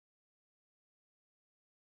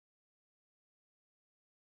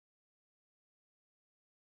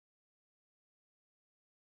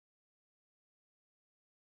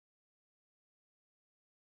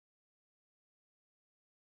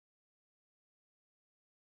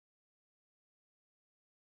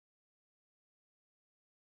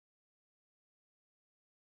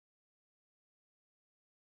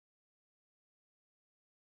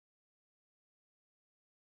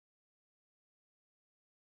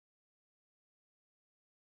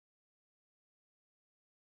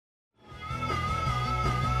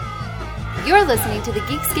You're listening to the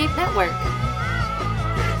Geekscape Network.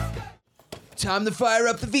 Time to fire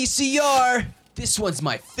up the VCR. This one's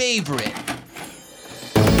my favorite.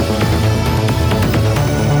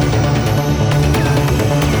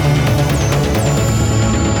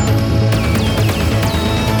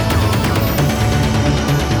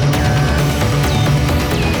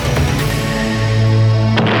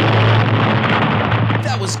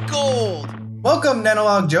 That was gold. Welcome,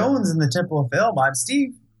 Nenolog Jones in the Temple of Film. I'm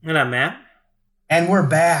Steve. And I'm Matt. And we're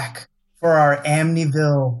back for our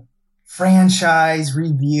Amityville franchise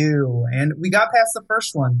review. And we got past the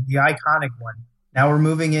first one, the iconic one. Now we're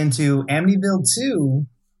moving into Amityville 2,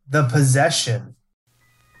 The Possession.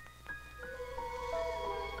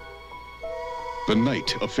 The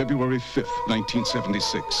night of February 5th,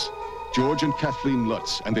 1976, George and Kathleen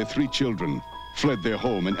Lutz and their 3 children fled their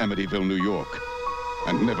home in Amityville, New York,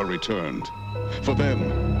 and never returned. For them,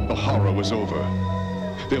 the horror was over.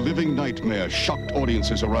 Their living nightmare shocked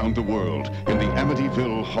audiences around the world in the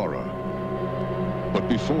Amityville Horror. But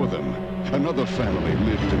before them, another family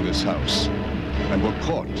lived in this house and were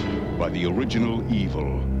caught by the original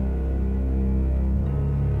evil.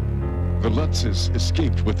 The Lutzes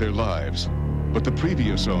escaped with their lives, but the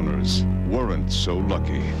previous owners weren't so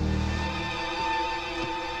lucky.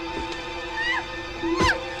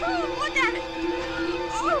 Look at it!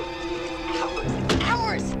 Oh,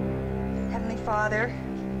 ours! Heavenly Father,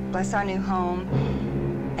 bless our new home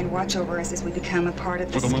and watch over us as we become a part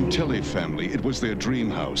of For this the Montelli family, it was their dream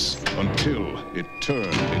house until it turned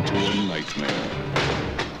into a nightmare.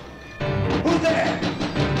 Who there?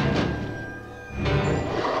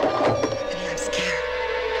 I'm scared.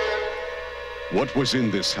 What was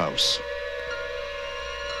in this house?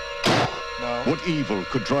 No. What evil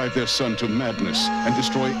could drive their son to madness and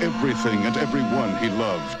destroy everything and everyone he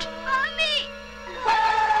loved? Mommy!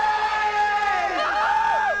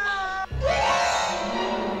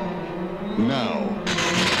 Now,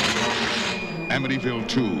 Amityville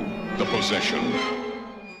 2, The Possession.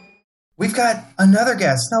 We've got another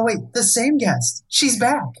guest. No, wait, the same guest. She's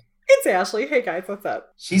back. It's Ashley. Hey guys, what's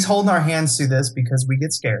up? She's holding our hands through this because we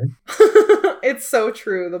get scared. It's so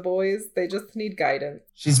true. The boys, they just need guidance.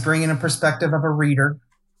 She's bringing a perspective of a reader.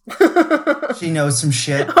 She knows some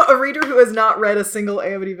shit. A reader who has not read a single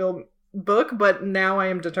Amityville book, but now I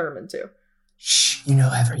am determined to. Shh, you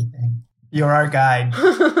know everything. You're our guide.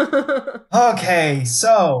 Okay,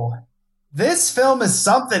 so this film is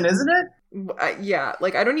something, isn't it? Yeah,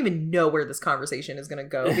 like I don't even know where this conversation is going to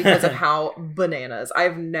go because of how bananas.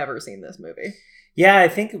 I've never seen this movie. Yeah, I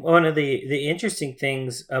think one of the interesting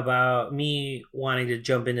things about me wanting to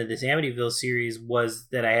jump into this Amityville series was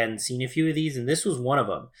that I hadn't seen a few of these, and this was one of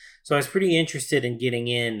them. So I was pretty interested in getting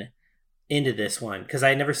into this one because I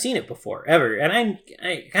had never seen it before, ever. And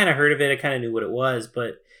I kind of heard of it. I kind of knew what it was,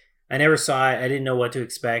 but I never saw it. I didn't know what to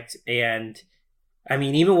expect. And I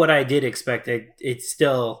mean, even what I did expect, it's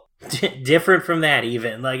still different from that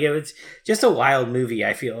even. Like, it was just a wild movie,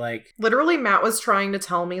 I feel like. Literally, Matt was trying to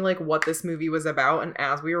tell me like what this movie was about, and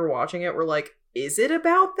as we were watching it, we're like, is it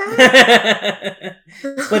about that?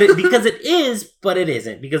 Because it is, but it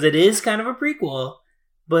isn't. Because it is kind of a prequel,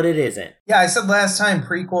 but it isn't. Yeah, I said last time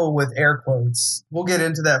prequel with air quotes. We'll get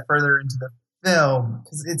into that further into the film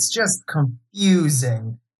because it's just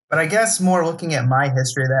confusing. But I guess more looking at my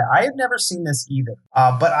history of that, I have never seen this either.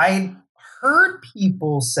 But I heard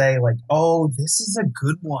people say like, oh, this is a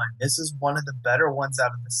good one. This is one of the better ones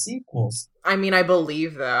out of the sequels. I mean, I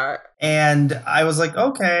believe that. And I was like,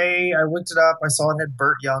 okay. I looked it up. I saw it had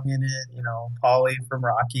Burt Young in it, you know, Paulie from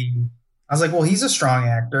Rocky. I was like, well, he's a strong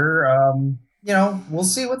actor. You know, we'll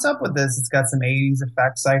see what's up with this. It's got some 80s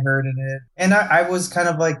effects I heard in it. And I was kind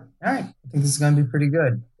of like, all right, I think this is going to be pretty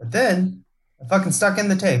good. But then I fucking stuck in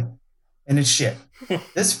the tape and it's shit.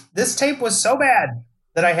 This tape was so bad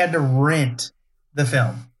that I had to rent the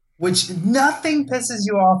film, which nothing pisses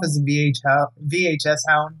you off as a VHS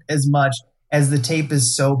hound as much as the tape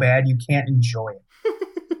is so bad you can't enjoy it.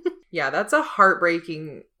 Yeah, that's a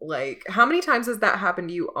heartbreaking, like, how many times has that happened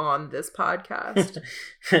to you on this podcast?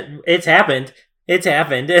 It's happened. It's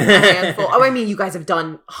happened. A handful. Oh, I mean, you guys have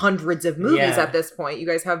done hundreds of movies Yeah. at this point. You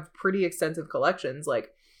guys have pretty extensive collections.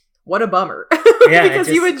 Like, what a bummer. Yeah, because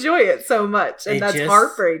you enjoy it so much, and that's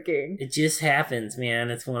heartbreaking. It just happens, man.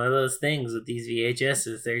 It's one of those things with these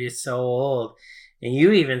VHSs. They're just so old. And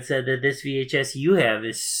you even said that this VHS you have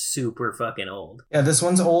is super fucking old. Yeah, this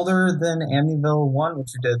one's older than Amityville 1, which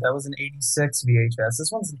you did. That was an 86 VHS.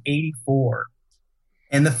 This one's an 84.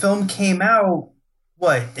 And the film came out,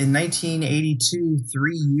 what, in 1982,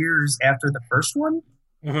 3 years after the first one?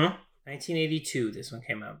 Mm-hmm. 1982, this one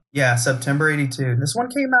came out. Yeah, September 82. This one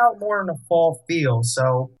came out more in a fall feel.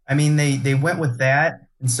 So, I mean, they went with that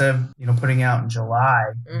instead of, putting out in July.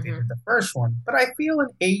 They did the first one. But I feel in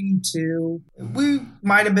 82, we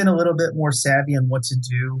might have been a little bit more savvy on what to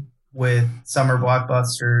do with summer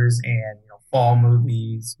blockbusters and, fall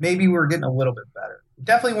movies. Maybe we were getting a little bit better.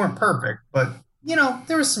 Definitely weren't perfect, but,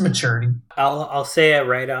 there was some maturity. I'll say it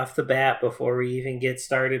right off the bat before we even get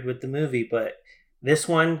started with the movie, but this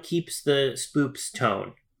one keeps the spoops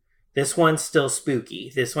tone. This one's still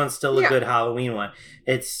spooky. This one's still a good Halloween one.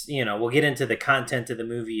 It's, we'll get into the content of the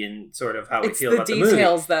movie and sort of how we feel about the movie. It's the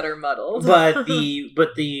details that are muddled. but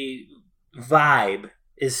the vibe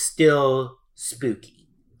is still spooky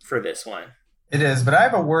for this one. It is, but I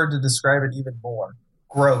have a word to describe it even more.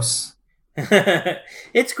 Gross.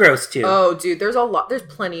 It's gross too. Oh, dude, there's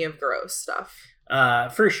plenty of gross stuff.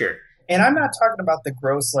 For sure. And I'm not talking about the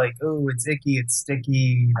gross, like, oh, it's icky, it's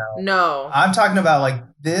sticky, No. I'm talking about, like,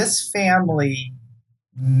 this family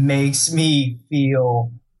makes me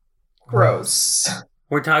feel gross.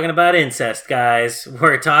 We're talking about incest, guys.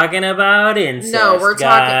 We're talking about incest. No, we're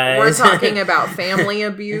guys. talking about family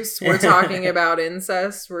abuse. We're talking about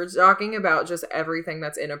incest. We're talking about just everything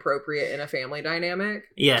that's inappropriate in a family dynamic.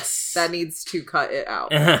 Yes. That needs to cut it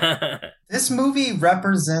out. This movie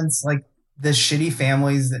represents, like, the shitty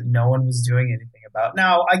families that no one was doing anything about.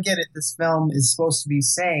 Now, I get it. This film is supposed to be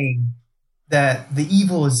saying that the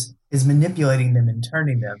evil is manipulating them and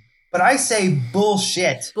turning them. But I say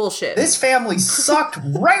bullshit. Bullshit. This family sucked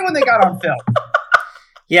right when they got on film.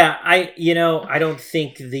 Yeah, I don't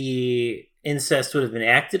think the incest would have been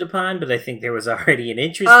acted upon, but I think there was already an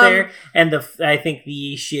interest there, and I think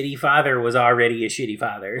the shitty father was already a shitty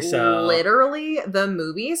father. So literally, the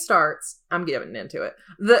movie starts. I'm getting into it.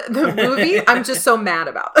 The movie. I'm just so mad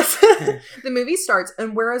about this. The movie starts,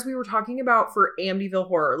 and whereas we were talking about for Amityville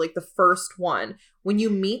Horror, like the first one, when you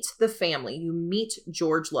meet the family, you meet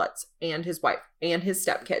George Lutz and his wife and his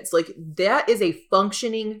stepkids. Like, that is a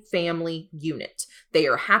functioning family unit. They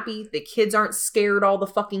are happy. The kids aren't scared all the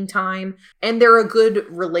fucking time. And they're a good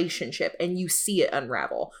relationship. And you see it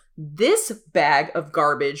unravel. This bag of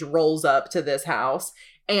garbage rolls up to this house.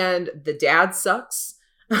 And the dad sucks.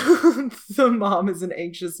 The mom is an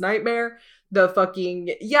anxious nightmare. The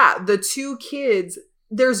two kids,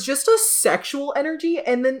 there's just a sexual energy.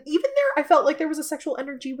 And then even there, I felt like there was a sexual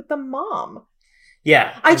energy with the mom.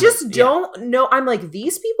 Yeah. I just don't know. I'm like,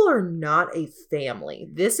 these people are not a family.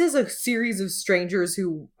 This is a series of strangers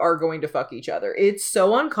who are going to fuck each other. It's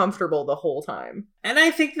so uncomfortable the whole time. And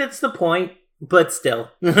I think that's the point, but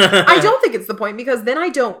still. I don't think it's the point, because then I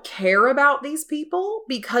don't care about these people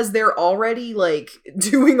because they're already like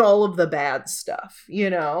doing all of the bad stuff,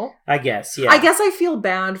 I guess, yeah. I guess I feel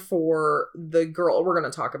bad for the girl. We're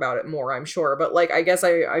going to talk about it more, I'm sure. But like, I guess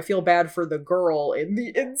I feel bad for the girl in the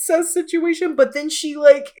incest situation. But then she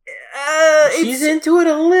she's into it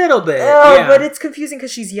a little bit. But it's confusing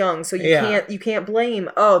because she's young. So you can't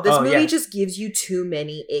blame. This movie just gives you too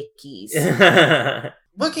many ickies.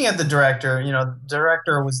 Looking at the director, the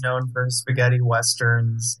director was known for his spaghetti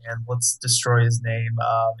westerns, and let's destroy his name.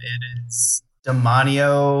 It is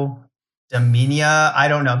Damiano. I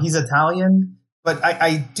don't know. He's Italian, but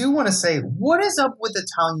I do want to say, what is up with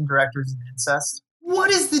Italian directors and incest?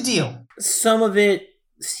 What is the deal? Some of it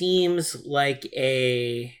seems like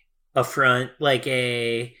a affront, like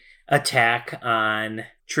a attack on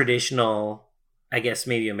traditional, I guess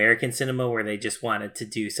maybe American cinema, where they just wanted to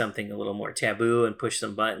do something a little more taboo and push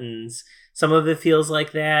some buttons. Some of it feels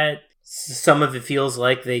like that. Some of it feels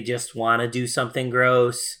like they just want to do something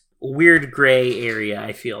gross. Weird gray area,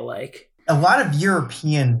 I feel like. A lot of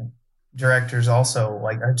European directors also,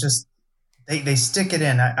 like, are just, they stick it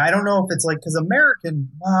in. I don't know if it's like, because American,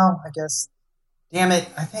 well, I guess, damn it,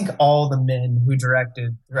 I think all the men who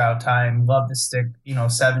directed throughout time love to stick,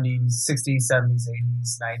 70s, 60s, 70s,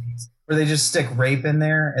 80s, 90s. Where they just stick rape in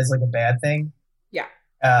there as like a bad thing. Yeah.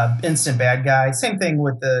 Instant bad guy. Same thing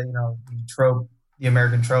with the trope, the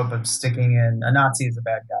American trope of sticking in a Nazi as a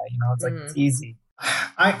bad guy. It's like, it's easy.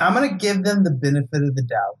 I'm going to give them the benefit of the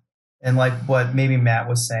doubt. And like what maybe Matt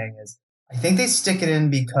was saying is, I think they stick it in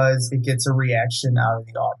because it gets a reaction out of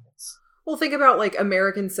the audience. Well, think about like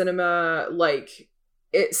American cinema, like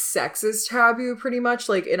sex is taboo pretty much.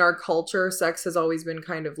 Like in our culture, sex has always been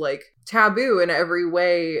kind of like taboo in every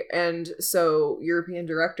way. And so European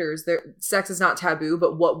directors, sex is not taboo,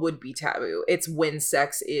 but what would be taboo? It's when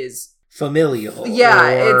sex is familial,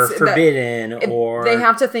 or it's forbidden, or they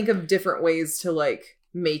have to think of different ways to like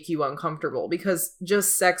make you uncomfortable, because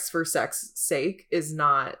just sex for sex sake is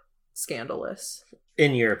not scandalous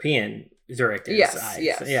in European directors' eyes.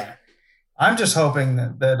 Yes. Yeah. I'm just hoping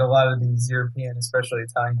that a lot of these European, especially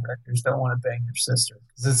Italian directors, don't want to bang their sister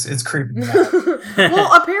because it's creeping me out.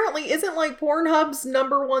 Well, apparently, isn't like Pornhub's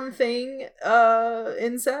number one thing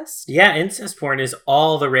incest? Yeah, incest porn is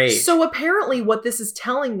all the rage. So apparently, what this is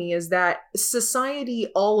telling me is that society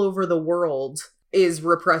all over the world is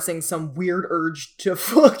repressing some weird urge to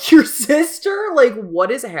fuck your sister. Like, what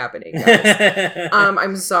is happening, guys?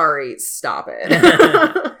 I'm sorry. Stop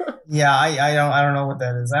it. Yeah, I don't know what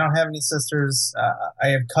that is. I don't have any sisters. I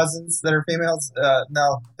have cousins that are females.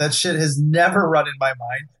 No, that shit has never run in my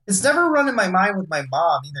mind. It's never run in my mind with my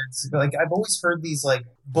mom either. It's like I've always heard these like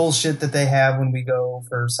bullshit that they have when we go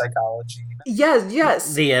for psychology.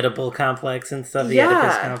 Yes. The Oedipal complex and stuff. The Yeah.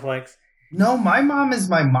 Oedipus complex. No, my mom is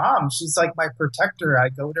my mom. She's like my protector. I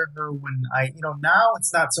go to her when now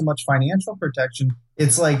it's not so much financial protection.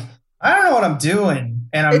 It's like, I don't know what I'm doing.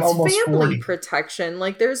 And I'm almost family 40. protection.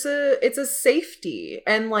 Like it's a safety,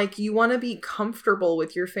 and like you want to be comfortable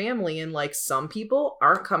with your family, and like some people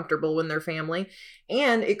aren't comfortable with their family,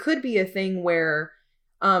 and it could be a thing where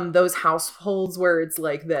those households where it's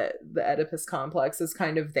like the Oedipus complex is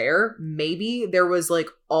kind of there. Maybe there was like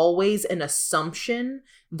always an assumption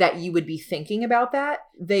that you would be thinking about that.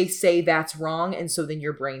 They say that's wrong, and so then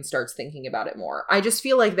your brain starts thinking about it more. I just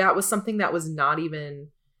feel like that was something that was not even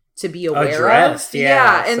to be aware Addressed, of.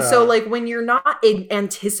 yeah, And so like when you're not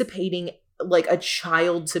anticipating like a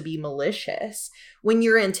child to be malicious, when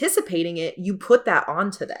you're anticipating it, you put that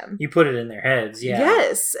onto them. You put it in their heads, yeah.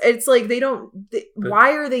 Yes. It's like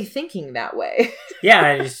why are they thinking that way?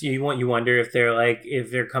 Yeah, you wonder if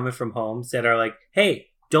they're coming from homes that are like, hey,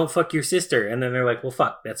 don't fuck your sister, and then they're like, well,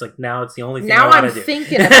 fuck. That's like now it's the only thing Now I want I'm to do.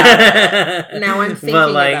 thinking about it. Now I'm thinking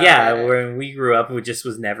but like, about yeah, it. when we grew up, it just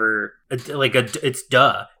was never it's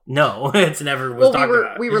duh. No, it's never was talked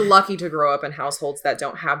about. We were lucky to grow up in households that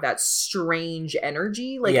don't have that strange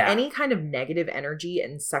energy, like any kind of negative energy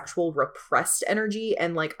and sexual repressed energy,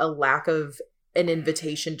 and like a lack of an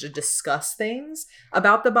invitation to discuss things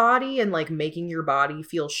about the body and like making your body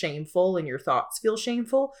feel shameful and your thoughts feel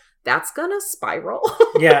shameful. That's gonna spiral.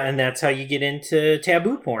 Yeah, and that's how you get into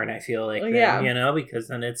taboo porn, I feel like. Then, Yeah. because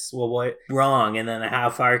then it's, well, what wrong? And then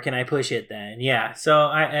how far can I push it then? Yeah, so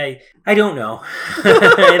I don't know.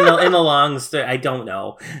 in the long story, I don't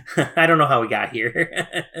know. I don't know how we got here.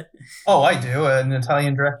 Oh, I do. An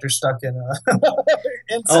Italian director stuck in a...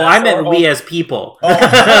 Oh, I meant we as people. Oh.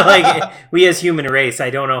 Like, we as human race.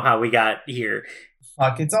 I don't know how we got here.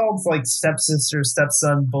 Fuck, it's all like stepsister,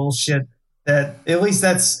 stepson bullshit. That at least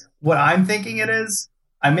that's what I'm thinking it is.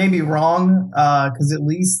 I may be wrong, because at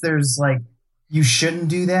least there's like, you shouldn't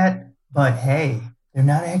do that, but hey, they're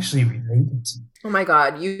not actually related to you. Oh my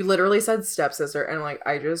god, you literally said stepsister, and like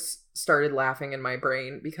I just started laughing in my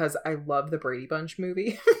brain because I love the Brady Bunch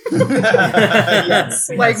movie. Yes,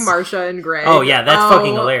 Like yes. Marsha and Greg. Oh, yeah, that's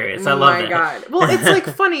fucking hilarious. I love that. Oh my god. Well, it's like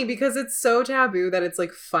funny because it's so taboo that it's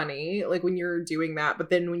like funny, like when you're doing that, but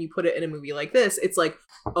then when you put it in a movie like this, it's like,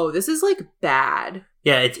 oh, this is like bad.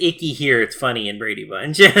 Yeah, it's icky here. It's funny in Brady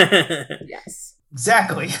Bunch. Yes.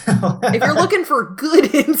 Exactly. If you're looking for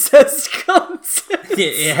good incest content,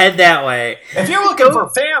 Head that way. If you're looking for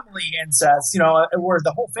family incest, where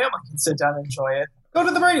the whole family can sit down and enjoy it, go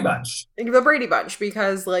to the Brady Bunch. the Brady Bunch,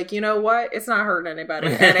 because like, you know what? It's not hurting anybody,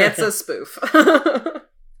 and it's a spoof.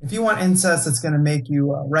 If you want incest that's going to make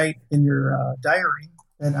you write in your diary,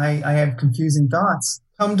 then I have confusing thoughts.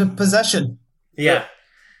 Come to Possession. Yeah.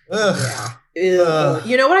 Ugh. Ew.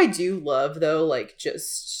 You know what I do love though? Like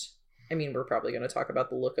I mean, we're probably going to talk about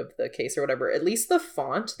the look of the case or whatever. At least the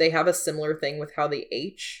font, they have a similar thing with how the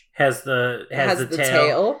H Has the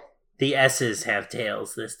tail. The S's have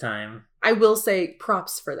tails this time. I will say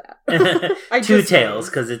props for that. Two tails,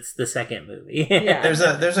 because it's the second movie. Yeah.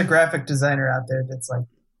 There's a graphic designer out there that's like,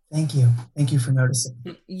 thank you for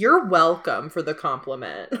noticing. You're welcome for the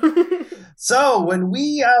compliment. So when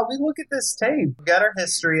we look at this tape, we got our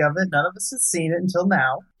history of it. None of us has seen it until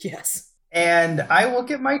now. Yes. And I look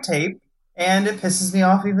at my tape, and it pisses me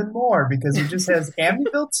off even more because it just has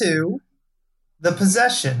Amityville 2, The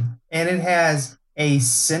Possession, and it has a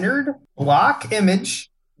centered block image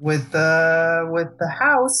with the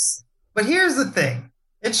house. But here's the thing.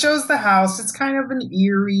 It shows the house. It's kind of an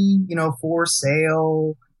eerie, for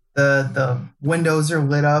sale. The windows are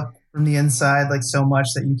lit up from the inside, like so much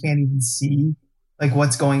that you can't even see like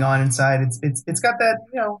what's going on inside. It's got that,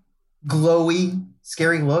 glowy,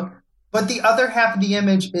 scary look. But the other half of the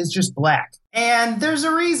image is just black. And there's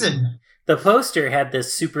a reason. The poster had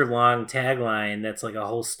this super long tagline that's like a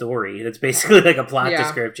whole story. That's basically like a plot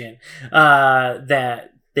description that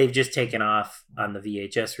they've just taken off on the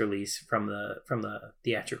VHS release from the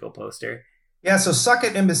theatrical poster. Yeah, so Suck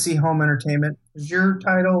It Embassy Home Entertainment is your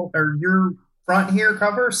title, or your front here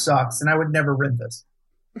cover sucks, and I would never rent this.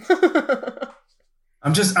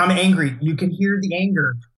 I'm angry. You can hear the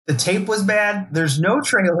anger. The tape was bad. There's no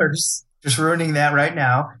trailers. Just ruining that right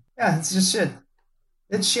now. Yeah, it's just shit.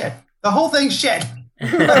 It's shit. The whole thing's shit.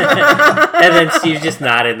 And then Steve's just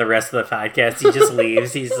not in the rest of the podcast. He just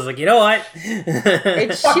leaves. He's just like, you know what?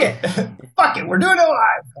 It's Fuck shit. it. Fuck it. We're doing it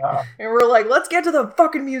live. And we're like, let's get to the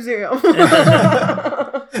fucking museum.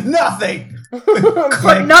 Nothing.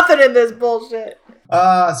 Put nothing in this bullshit.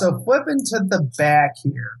 So flipping to the back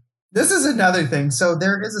here. This is another thing. So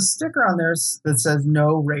there is a sticker on there that says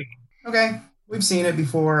no rating. Okay. We've seen it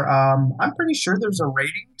before. I'm pretty sure there's a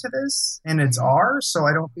rating to this, and it's R, so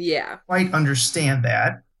I don't quite understand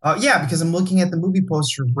that. Yeah, because I'm looking at the movie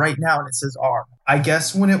poster right now, and it says R. I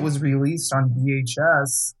guess when it was released on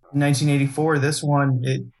VHS in 1984, this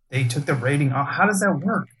one, they took the rating off. How does that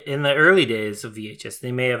work? In the early days of VHS,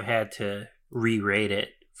 they may have had to re-rate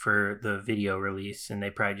it for the video release, and they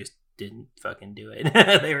probably just didn't fucking do it.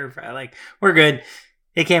 They were probably like, we're good.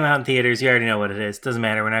 It came out in theaters. You already know what it is. Doesn't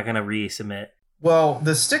matter. We're not going to resubmit. Well,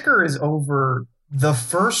 the sticker is over the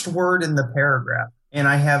first word in the paragraph, and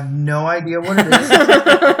I have no idea what it is.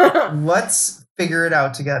 Let's figure it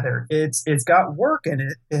out together. It's got work in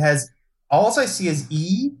it. It has, all I see is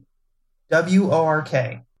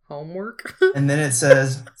EWORK. Homework. And then it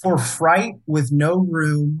says, for fright with no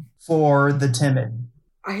room for the timid.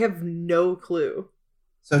 I have no clue.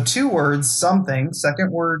 So 2 words, something.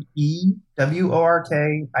 Second word,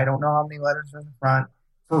 EWORK. I don't know how many letters are in the front.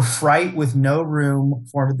 For fright with no room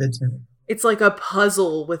for the timid. It's like a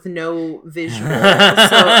puzzle with no visual. So.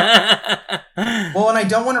 Well, and I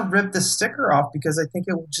don't want to rip the sticker off because I think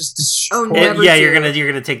it will just destroy. Oh, never yeah, do. you're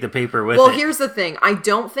gonna take the paper with it. Well, here's the thing. I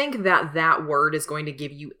don't think that word is going to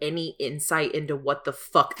give you any insight into what the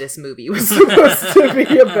fuck this movie was supposed to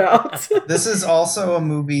be about. This is also a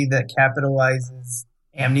movie that capitalizes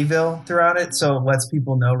Amityville throughout it, so it lets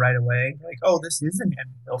people know right away, like, oh, this is an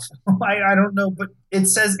Amityville film. I don't know, but it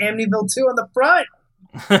says Amityville 2 on the front.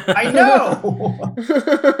 I know!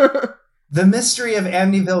 The mystery of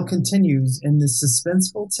Amityville continues in the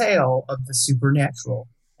suspenseful tale of the supernatural.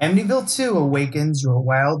 Amityville 2 awakens your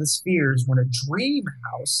wildest fears when a dream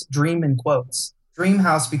in quotes, dream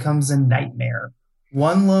house becomes a nightmare.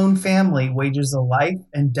 One lone family wages a life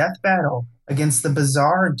and death battle against the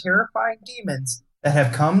bizarre and terrifying demons that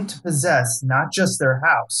have come to possess not just their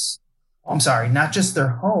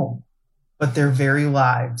home, but their very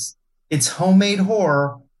lives. It's homemade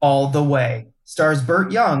horror all the way. Stars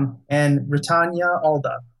Burt Young and Ritanya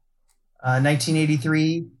Alda.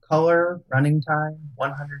 1983, color, running time,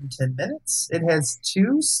 110 minutes. It has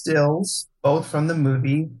 2 stills, both from the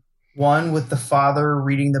movie. One with the father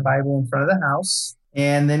reading the Bible in front of the house.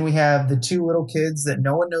 And then we have the 2 little kids that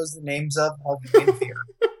no one knows the names of, hugging in fear.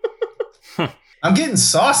 I'm getting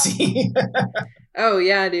saucy. Oh,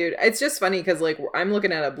 yeah, dude. It's just funny because, like, I'm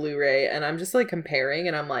looking at a Blu-ray and I'm just, like, comparing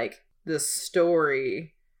and I'm like, the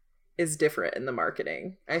story is different in the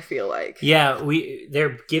marketing, I feel like. Yeah,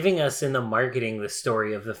 they're giving us in the marketing the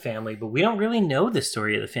story of the family, but we don't really know the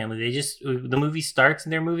story of the family. The movie starts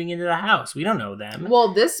and they're moving into the house. We don't know them.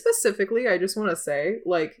 Well, this specifically, I just want to say,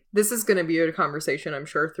 like, this is going to be a conversation, I'm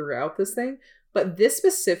sure, throughout this thing. But this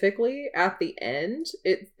specifically, at the end,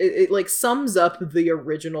 it like sums up the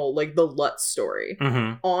original, like the Lutz story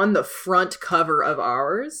on the front cover of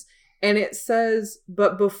ours. And it says,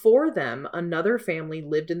 but before them, another family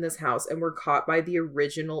lived in this house and were caught by the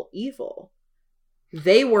original evil.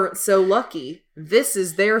 They weren't so lucky. This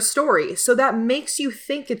is their story. So that makes you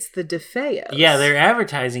think it's the DeFeos. Yeah, they're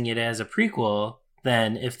advertising it as a prequel.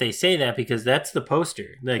 Then if they say that, because that's the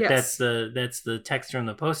poster, like that's the text from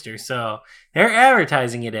the poster, so they're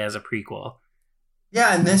advertising it as a prequel.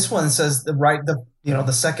 Yeah, and this one says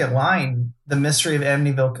the second line, the mystery of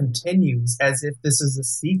Amityville continues, as if this is a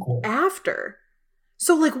sequel. After.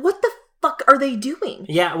 So, like, what the fuck are they doing?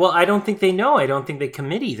 Yeah, well, I don't think they know. I don't think they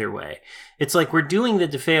commit either way. It's like we're doing the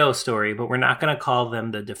DeFeo story, but we're not going to call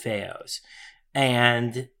them the DeFeos.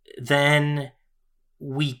 And then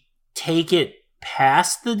we take it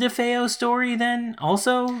past the DeFeo story then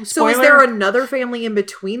also? Spoiler? So is there another family in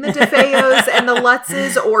between the DeFeos and the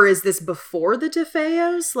Lutzes, or is this before the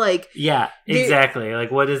DeFeos? Like, yeah, exactly. Like,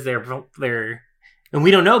 what is their and we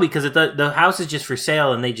don't know because the house is just for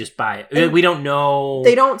sale and they just buy it. We don't know.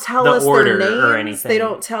 They don't tell us their names or anything. They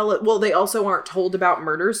don't tell it. Well, they also aren't told about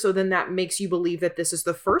murders, so then that makes you believe that this is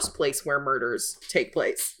the first place where murders take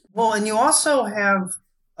place. Well, and you also have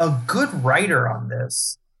a good writer on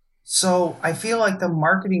this. So I feel like the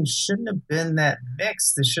marketing shouldn't have been that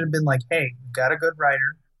mixed. It should have been like, hey, you've got a good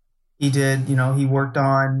writer. He did, he worked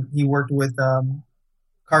with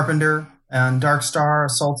Carpenter and Dark Star,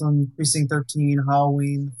 Assault on Precinct 13,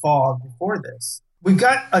 Halloween, The Fog before this. We've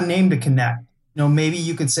got a name to connect. Maybe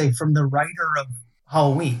you could say from the writer of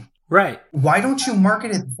Halloween. Right. Why don't you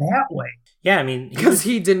market it that way? Yeah, I mean... Because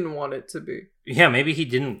he didn't want it to be. Yeah, maybe he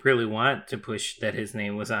didn't really want to push that his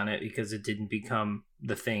name was on it because it didn't become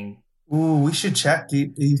the thing. Ooh, we should check. Do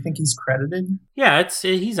you think he's credited? Yeah,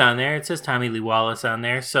 he's on there. It says Tommy Lee Wallace on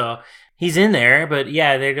there, so he's in there. But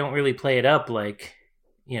yeah, they don't really play it up like,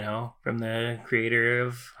 from the creator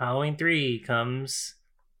of Halloween 3 comes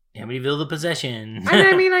Amityville: The Possession. And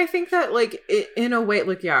I mean, I think that, like, in a way,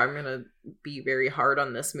 like, yeah, I'm gonna be very hard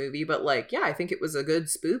on this movie, but, like, yeah, I think it was a good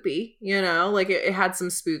spoopy, like, it had some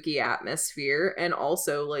spooky atmosphere, and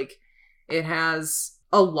also, like, it has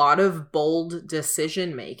a lot of bold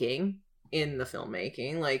decision making in the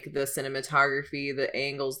filmmaking, like the cinematography, the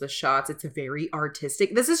angles, the shots. It's very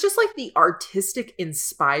artistic. This is just like the artistic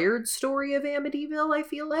inspired story of Amityville, I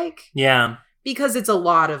feel like. Yeah. Because it's a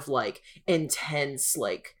lot of like intense,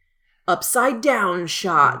 like upside down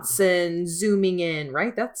shots and zooming in,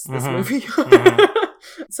 right? That's this movie.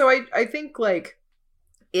 So I think like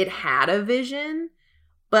it had a vision,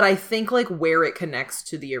 but I think like where it connects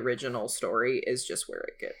to the original story is just where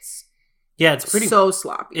it gets it's pretty so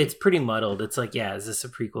sloppy. It's pretty muddled. It's like, yeah, is this a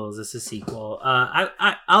prequel? Is this a sequel?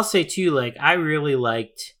 I'll say too, like I really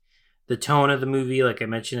liked the tone of the movie, like I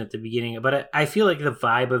mentioned at the beginning, but I feel like the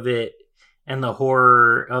vibe of it and the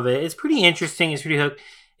horror of it is pretty interesting. It's pretty hooked.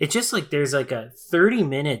 It's just like there's like a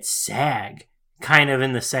 30-minute sag kind of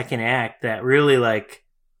in the second act that really like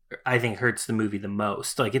I think hurts the movie the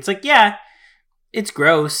most. Like it's like, yeah, it's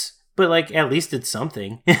gross, but like at least it's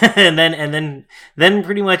something. and then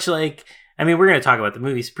pretty much like, I mean, we're going to talk about the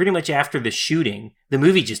movies. Pretty much after the shooting, the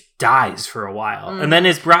movie just dies for a while. And then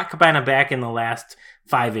it's brought kind of back in the last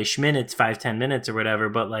 5-10 minutes or whatever.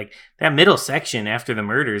 But like that middle section after the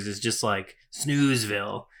murders is just like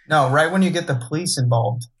snoozeville. No, right when you get the police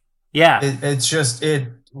involved. Yeah. It's just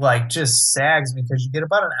sags because you get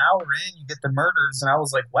about an hour in, you get the murders. And I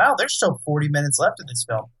was like, wow, there's still 40 minutes left of this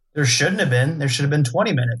film. There shouldn't have been. There should have been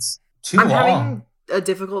 20 minutes. I'm having a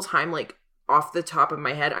difficult time, like, off the top of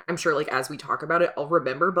my head. I'm sure, like, as we talk about it, I'll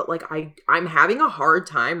remember. But, like, I'm having a hard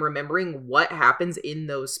time remembering what happens in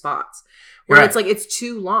those spots. Where it's, like, it's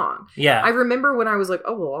too long. Yeah. I remember when I was like,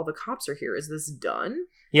 oh, well, all the cops are here. Is this done?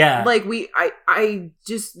 Yeah. Like, I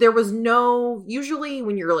just, there was no, usually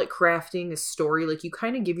when you're, like, crafting a story, like, you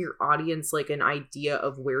kind of give your audience, like, an idea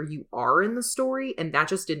of where you are in the story. And that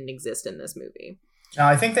just didn't exist in this movie. Now,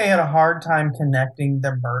 I think they had a hard time connecting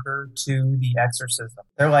the murder to the exorcism.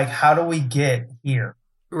 They're like, how do we get here?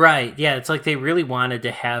 Right. Yeah. It's like they really wanted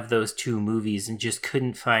to have those two movies and just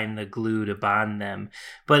couldn't find the glue to bond them.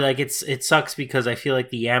 But like it sucks because I feel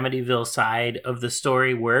like the Amityville side of the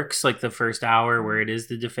story works. Like the first hour where it is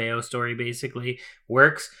the DeFeo story basically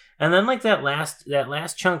works. And then like that last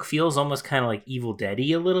chunk feels almost kind of like Evil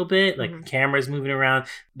Dead-y a little bit. Like the camera's moving around.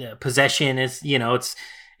 The possession is,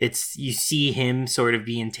 it's you see him sort of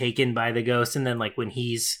being taken by the ghost, and then like when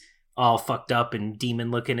he's all fucked up and demon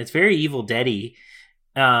looking, it's very Evil Dead-y.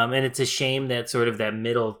 And it's a shame that sort of that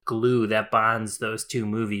middle glue that bonds those two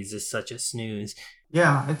movies is such a snooze.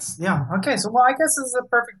 Yeah, okay, so well, I guess this is a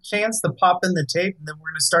perfect chance to pop in the tape, and then we're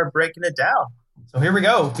going to start breaking it down. So here we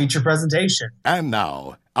go, feature presentation. And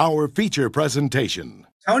now, our feature presentation.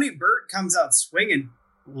 Tony Burt comes out swinging.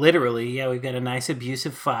 Literally, yeah, we've got a nice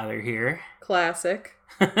abusive father here. Classic.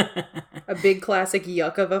 A big classic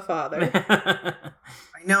yuck of a father.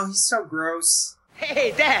 I know, he's so gross.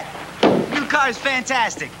 Hey, Dad! New car is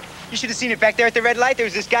fantastic. You should have seen it back there at the red light. There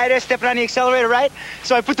was this guy there stepping on the accelerator, right?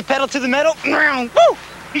 So I put the pedal to the metal. Woo!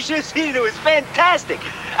 You should have seen it. It was fantastic.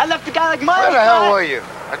 I left the guy like miles. Where the hell were you?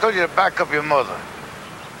 I told you to back up your mother.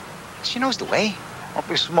 She knows the way. Don't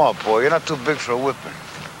be smart, boy. You're not too big for a whipping.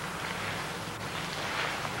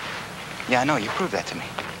 Yeah, I know. You proved that to me.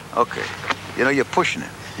 Okay. You know, you're pushing it.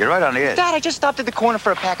 You're right on the edge. Dad, I just stopped at the corner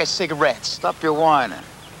for a pack of cigarettes. Stop your whining.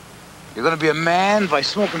 You're gonna be a man by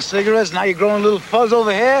smoking cigarettes? Now you're growing a little fuzz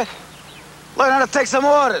over here? Learn how to take some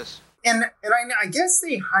orders. And I guess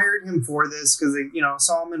they hired him for this because they,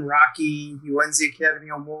 saw him in Rocky. He wins the Academy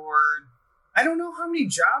Award. I don't know how many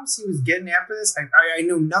jobs he was getting after this. I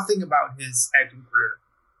know nothing about his acting career.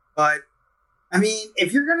 But, I mean,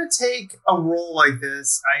 if you're going to take a role like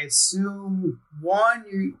this, I assume,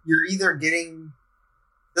 one, you're either getting,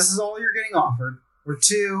 this is all you're getting offered, or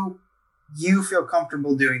two, you feel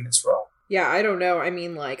comfortable doing this role. Yeah, I don't know. I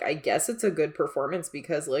mean, like, I guess it's a good performance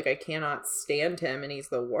because, like, I cannot stand him and he's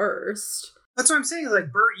the worst. That's what I'm saying.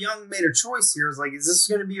 Like, Burt Young made a choice here. It's like, is this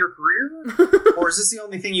going to be your career? Or is this the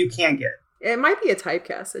only thing you can get? It might be a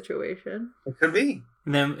typecast situation. It could be.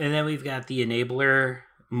 And then we've got the enabler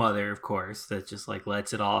mother, of course, that just like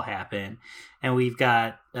lets it all happen. And we've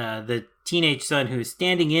got the teenage son who's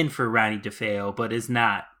standing in for Ronnie DeFeo, but is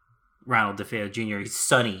not Ronald DeFeo Jr. He's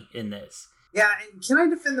Sonny in this. Yeah, and can I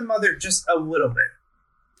defend the mother just a little bit?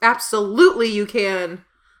 Absolutely, you can.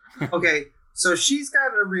 Okay, so she's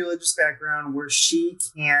got a religious background where she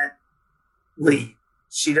can't leave.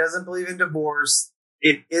 She doesn't believe in divorce.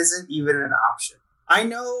 It isn't even an option. I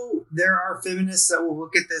know there are feminists that will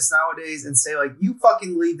look at this nowadays and say, like, you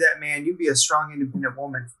fucking leave that man. You be a strong, independent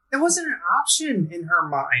woman. It wasn't an option in her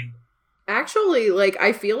mind. Actually, like,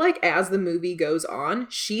 I feel like as the movie goes on,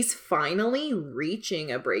 she's finally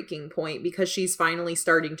reaching a breaking point because she's finally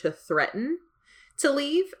starting to threaten to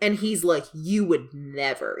leave. And he's like, you would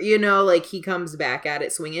never, you know, like he comes back at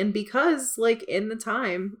it swinging because like in the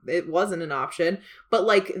time it wasn't an option. But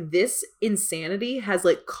like this insanity has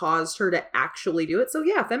like caused her to actually do it. So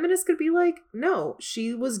yeah, feminists could be like, no,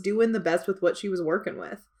 she was doing the best with what she was working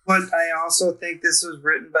with. But I also think this was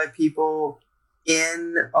written by people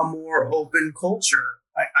in a more open culture.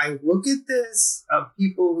 I look at this of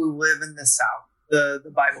people who live in the South,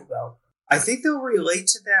 the Bible Belt. I think they'll relate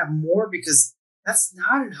to that more because that's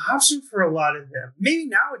not an option for a lot of them. Maybe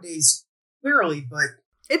nowadays, clearly, but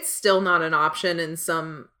it's still not an option in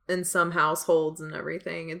some households and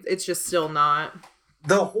everything. It's just still not.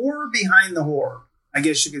 The horror behind the horror, I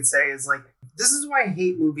guess you could say, is like, this is why I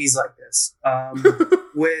hate movies like this.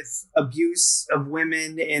 With abuse of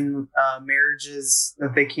women in marriages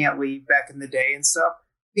that they can't leave back in the day and stuff,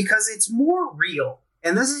 because it's more real.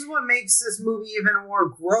 And this is what makes this movie even more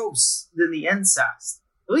gross than the incest.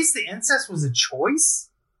 At least the incest was a choice.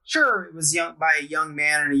 Sure, it was by a young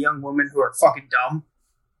man and a young woman who are fucking dumb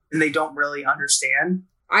and they don't really understand.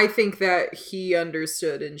 I think that he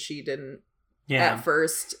understood and she didn't at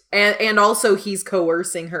first. And also he's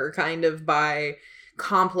coercing her kind of by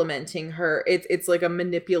complimenting her. It's like a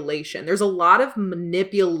manipulation. There's a lot of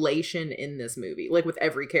manipulation in this movie, like with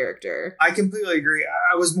every character. I completely agree.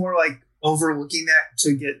 I was more like overlooking that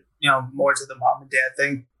to get, more to the mom and dad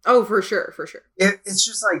thing. Oh, for sure. It's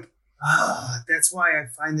just like, that's why I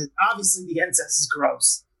find that obviously the incest is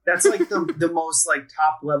gross. That's like the most like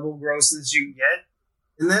top level grossness you can get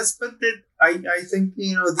in this. But I think,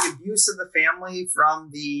 the abuse of the family from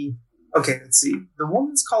the, okay, let's see. The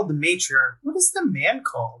woman's called the matriarch. What is the man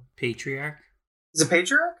called? Patriarch. Is it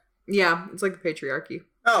patriarch? Yeah, it's like the patriarchy.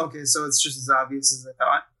 Oh, okay. So it's just as obvious as I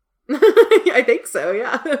thought. I think so,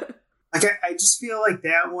 yeah. Like, I just feel like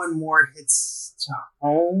that one more hits to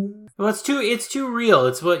home. Well, it's too real.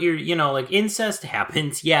 It's what like incest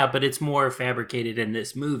happens, yeah, but it's more fabricated in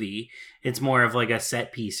this movie. It's more of like a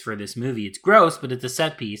set piece for this movie. It's gross, but it's a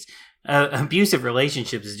set piece. Abusive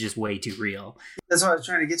relationships is just way too real. That's what I was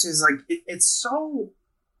trying to get to. Is like it's so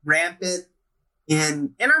rampant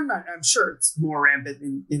and I'm sure it's more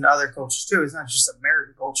rampant in other cultures too. It's not just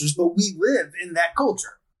American cultures, but we live in that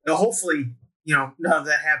culture. Now, hopefully, none of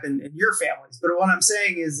that happened in your families. But what I'm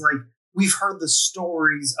saying is like we've heard the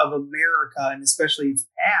stories of America and especially its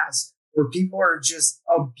past where people are just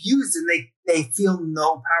abused and they feel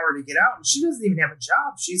no power to get out. And she doesn't even have a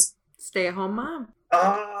job. She's stay-at-home mom.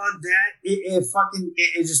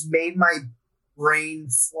 It just made my brain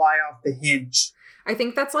fly off the hinge. I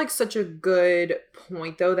think that's like such a good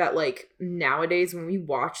point though, that like nowadays when we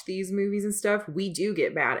watch these movies and stuff, we do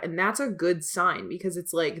get mad, and that's a good sign because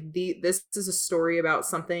it's like this is a story about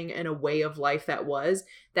something and a way of life that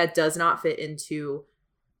does not fit into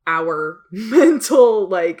our mental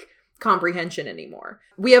like comprehension anymore.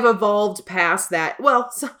 We have evolved past that.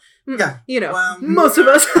 Well, most of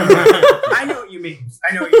us. I know what you mean.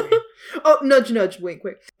 Oh, nudge, nudge, wink,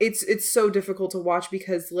 wink. It's so difficult to watch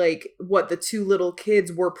because like the two little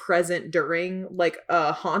kids were present during like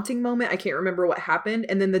a haunting moment. I can't remember what happened.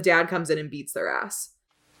 And then the dad comes in and beats their ass.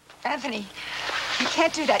 Anthony, you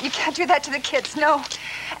can't do that. You can't do that to the kids. No.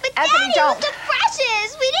 But Anthony, Daddy, don't. it was the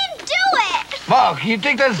freshest. We didn't do it. Mom, you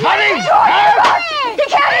think that's funny? You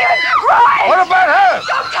can't even cry. What about her?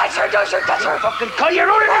 Don't touch her. Don't you touch her. Fucking cut your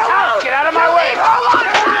ruining this house. Get out of my way.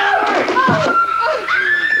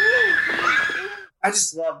 I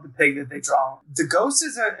just love the pig that they draw. The ghost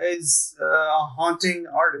is a haunting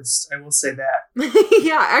artist. I will say that.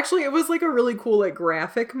 Yeah, actually, it was like a really cool like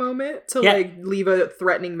graphic moment to like leave a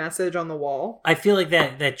threatening message on the wall. I feel like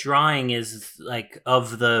that drawing is like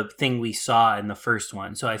of the thing we saw in the first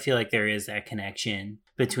one, so I feel like there is that connection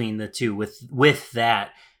between the two with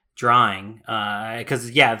that. drawing,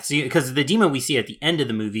 because the demon we see at the end of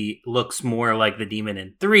the movie looks more like the demon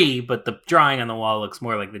in 3, but the drawing on the wall looks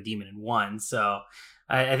more like the demon in 1. So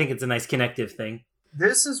I think it's a nice connective thing.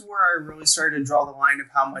 This is where I really started to draw the line of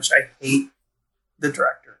how much I hate the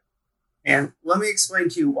director. And let me explain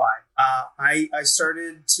to you why. I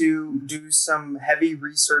started to do some heavy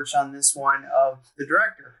research on this one of the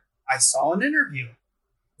director. I saw an interview.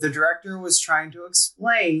 The director was trying to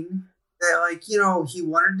explain that, like, you know, he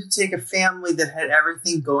wanted to take a family that had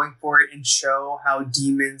everything going for it and show how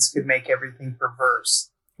demons could make everything perverse.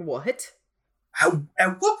 What?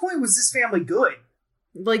 At what point was this family good?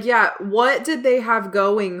 Like, yeah, what did they have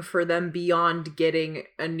going for them beyond getting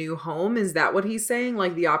a new home? Is that what he's saying?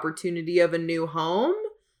 Like, the opportunity of a new home?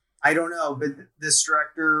 I don't know, but this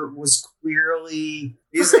director was clearly...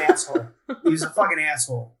 He's an asshole. He was a fucking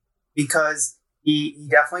asshole. Because he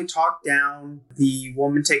definitely talked down the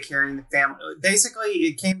woman take care of the family. Basically,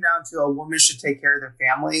 it came down to a woman should take care of their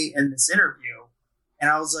family in this interview. And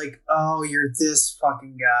I was like, oh, you're this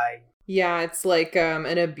fucking guy. Yeah, it's like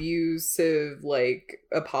an abusive, like,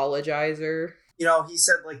 apologizer. You know, he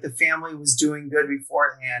said, like, the family was doing good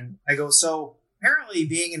beforehand. I go, so apparently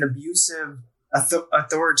being an abusive,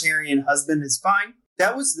 authoritarian husband is fine.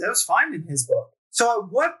 That was fine in his book. So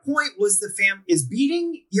at what point was is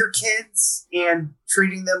beating your kids and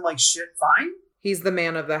treating them like shit fine? He's the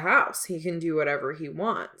man of the house. He can do whatever he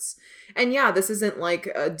wants. And yeah, this isn't like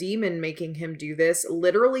a demon making him do this.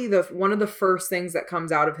 Literally, one of the first things that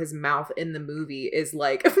comes out of his mouth in the movie is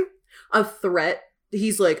like a threat.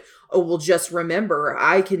 He's like, oh, well, just remember,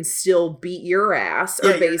 I can still beat your ass.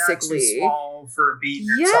 Yeah, or basically, you're not too small for a beat.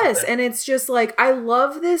 Yes, and it's just like, I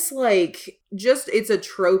love this, like, just, it's a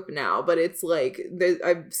trope now, but it's like,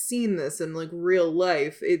 I've seen this in like real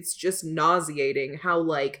life. It's just nauseating how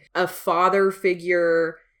like a father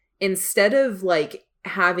figure, instead of like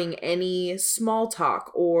having any small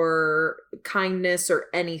talk or kindness or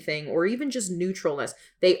anything, or even just neutralness,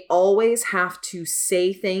 they always have to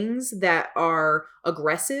say things that are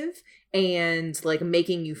aggressive and like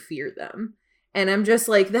making you fear them. And I'm just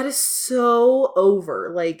like, that is so over.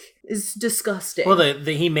 Like, it's disgusting. Well,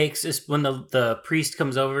 he makes this, when the priest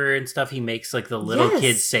comes over and stuff, he makes like the little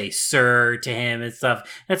kids say sir to him and stuff.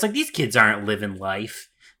 And it's like, these kids aren't living life.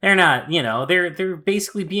 They're not, you know, they're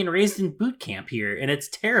basically being raised in boot camp here, and it's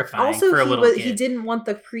terrifying for a little kid. He didn't want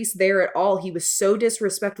the priest there at all. He was so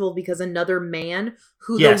disrespectful because another man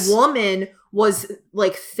who the woman was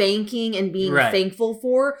like thanking and being thankful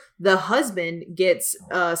for, the husband gets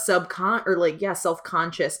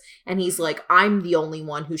self-conscious, and he's like, I'm the only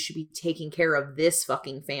one who should be taking care of this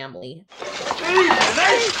fucking family.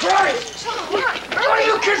 Jesus Christ! What do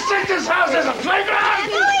you kids think this house is, a playground? No, I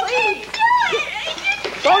didn't do it!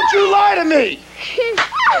 Don't you lie to me!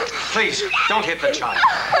 Please, don't hit the child.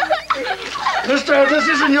 Mister, this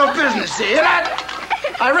isn't your business, you hear that?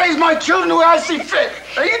 I raise my children the way I see fit.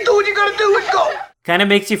 Now you do what you gotta do and go. Kind of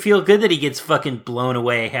makes you feel good that he gets fucking blown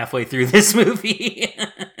away halfway through this movie.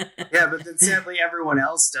 Yeah, but then sadly everyone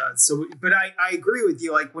else does. So, but I agree with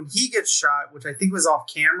you. Like when he gets shot, which I think was off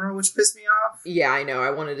camera, which pissed me off. Yeah, I know.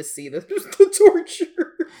 I wanted to see the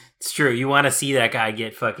torture. It's true. You want to see that guy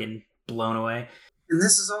get fucking blown away. And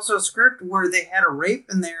this is also a script where they had a rape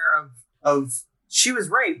in there of she was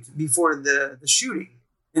raped before the shooting.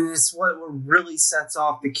 And it's what really sets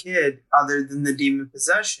off the kid other than the demon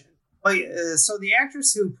possession. So the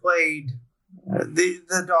actress who played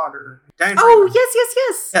the daughter, Diane Freeman,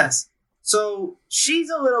 yes. So she's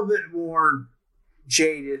a little bit more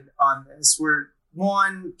jaded on this, where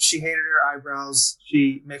one, she hated her eyebrows.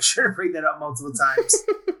 She makes sure to bring that up multiple times.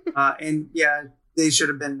 And yeah, they should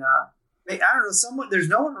have been, I don't know, there's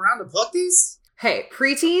no one around to pluck these? Hey,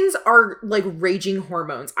 preteens are like raging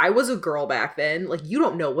hormones. I was a girl back then. Like, you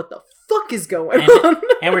don't know what the fuck is going on.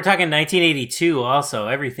 And we're talking 1982 also.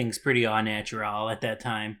 Everything's pretty all natural at that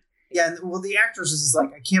time. Yeah, well, the actress is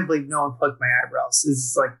like, I can't believe no one plucked my eyebrows.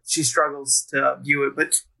 It's like, she struggles to view it.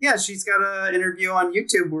 But yeah, she's got an interview on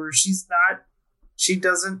YouTube where she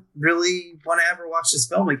doesn't really want to ever watch this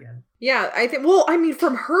film again. Yeah,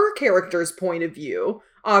 from her character's point of view,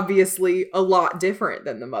 obviously a lot different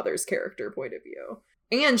than the mother's character point of view.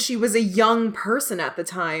 And she was a young person at the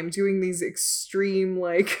time doing these extreme,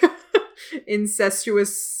 like,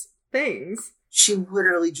 incestuous things. She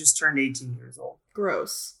literally just turned 18 years old.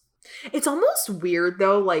 Gross. It's almost weird,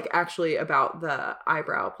 though, like, actually, about the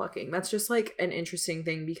eyebrow plucking. That's just, like, an interesting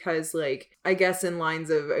thing because, like, I guess in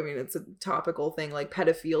lines of, I mean, it's a topical thing, like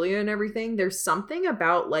pedophilia and everything. There's something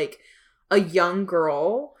about, like, a young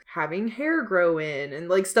girl having hair grow in and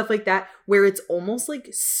like stuff like that, where it's almost like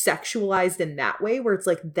sexualized in that way, where it's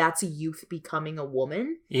like that's youth becoming a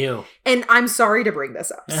woman. Ew. And I'm sorry to bring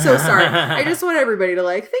this up. So sorry. I just want everybody to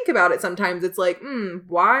like think about it. Sometimes it's like,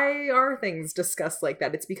 why are things discussed like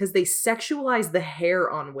that? It's because they sexualize the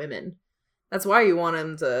hair on women. That's why you want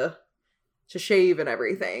them to shave and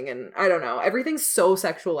everything. And I don't know. Everything's so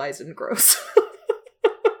sexualized and gross.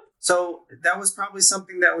 So that was probably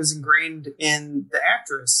something that was ingrained in the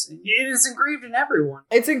actress. It is ingrained in everyone.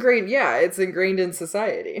 It's ingrained, yeah. It's ingrained in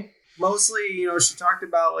society. Mostly, she talked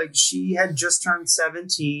about like she had just turned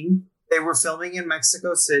 17. They were filming in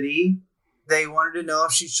Mexico City. They wanted to know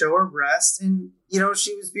if she'd show her breast. And,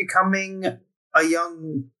 she was becoming a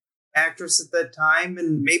young actress at that time.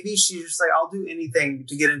 And maybe she's just like, I'll do anything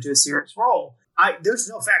to get into a serious role. There's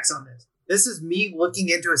no facts on this. This is me looking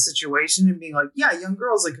into a situation and being like, yeah, young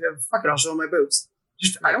girls, like, fuck it, I'll show my boobs.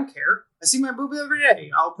 I don't care. I see my boob every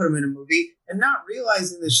day. I'll put them in a movie. And not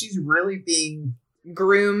realizing that she's really being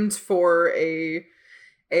groomed for a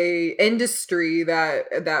industry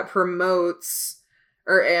that promotes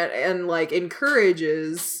and like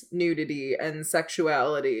encourages nudity and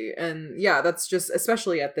sexuality. And yeah, that's just,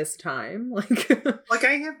 especially at this time, like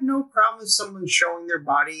I have no problem with someone showing their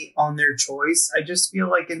body on their choice. I just feel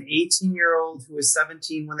like an 18-year-old who was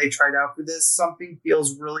 17 when they tried out for this, something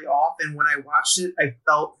feels really off. And when I watched it, I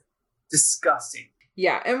felt disgusting.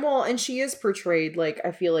 Yeah. And she is portrayed like,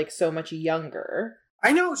 I feel like so much younger.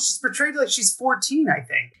 I know, she's portrayed like she's 14, I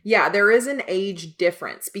think. Yeah, there is an age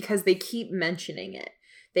difference because they keep mentioning it.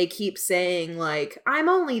 They keep saying, like, I'm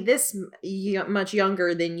only this much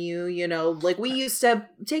younger than you, like, we used to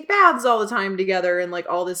take baths all the time together and, like,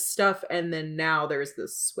 all this stuff, and then now there's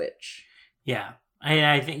this switch. Yeah.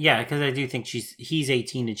 I think, because I do think he's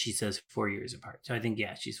 18 and she says 4 years apart. So I think,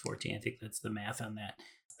 she's 14. I think that's the math on that.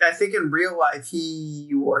 I think in real life, he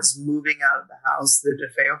was moving out of the house, the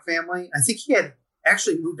DeFeo family. I think he had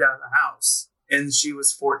actually moved out of the house and she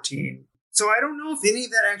was 14. So I don't know if any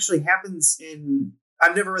of that actually happens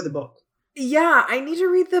I've never read the book. Yeah, I need to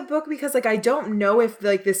read the book because like I don't know if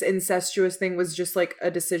like this incestuous thing was just like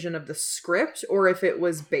a decision of the script or if it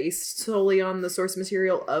was based solely on the source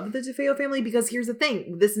material of the DeFeo family, because here's the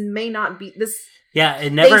thing, this may not be this. Yeah,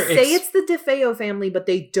 it never. They say it's the DeFeo family, but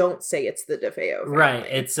they don't say it's the DeFeo family. Right.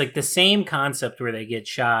 It's like the same concept where they get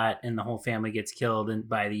shot and the whole family gets killed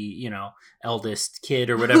by the, eldest kid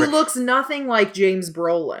or whatever. Who looks nothing like James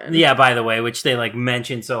Brolin. Yeah, by the way, which they like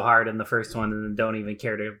mention so hard in the first one and then don't even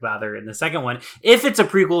care to bother in the second one. If it's a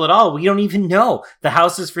prequel at all, we don't even know. The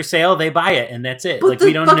house is for sale, they buy it, and that's it. But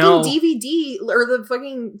we don't know. The fucking DVD or the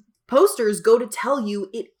fucking posters go to tell you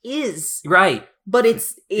it is. Right. But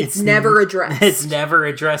it's never addressed. It's never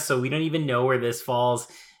addressed, so we don't even know where this falls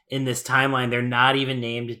in this timeline. They're not even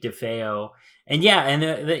named DeFeo. And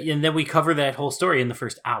and then we cover that whole story in the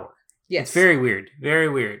first hour. Yes. It's very weird. Very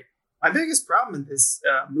weird. My biggest problem with this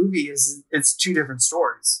movie is it's two different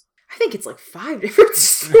stories. I think it's like 5 different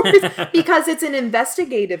stories because it's an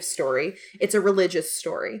investigative story. It's a religious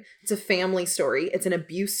story. It's a family story. It's an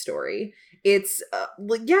abuse story. It's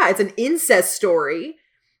it's an incest story.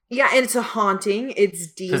 Yeah, and it's a haunting.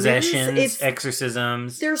 It's demons. Possessions, it's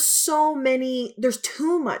exorcisms. There's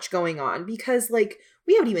too much going on because, like,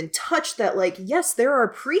 we haven't even touched that, like, yes, there are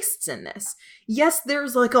priests in this. Yes,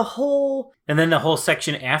 there's, like, a whole... And then the whole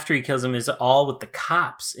section after he kills him is all with the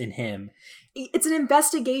cops in him. It's an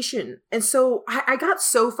investigation. And so I got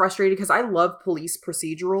so frustrated because I love police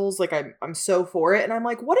procedurals. Like, I'm so for it. And I'm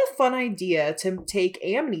like, what a fun idea to take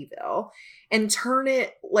Amityville and turn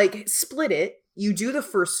it, like, split it. You do the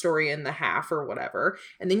first story in the half or whatever,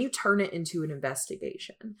 and then you turn it into an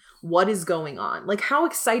investigation. What is going on? Like, how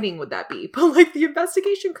exciting would that be? But, like, the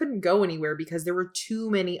investigation couldn't go anywhere because there were too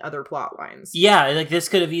many other plot lines. Yeah, like, this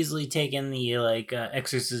could have easily taken the, like,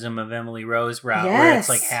 Exorcism of Emily Rose route, yes, where it's,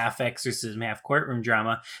 like, half exorcism, half courtroom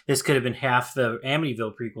drama. This could have been half the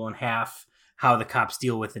Amityville prequel and half how the cops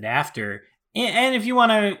deal with it after. And if you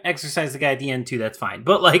want to exorcise the guy at the end, too, that's fine.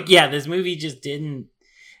 But, like, yeah, this movie just didn't...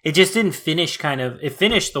 It just didn't finish it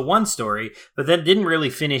finished the one story, but then didn't really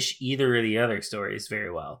finish either of the other stories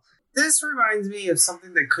very well. This reminds me of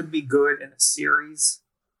something that could be good in a series.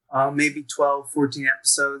 Maybe 12, 14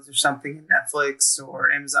 episodes or something in Netflix or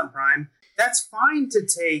Amazon Prime. That's fine to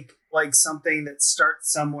take like something that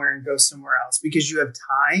starts somewhere and goes somewhere else because you have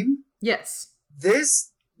time. Yes.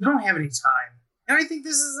 This, you don't have any time. And I think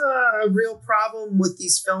this is a real problem with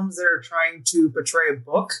these films that are trying to portray a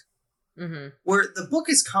book. Mm-hmm. Where the book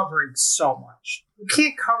is covering so much. You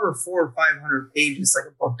can't cover 400 or 500 pages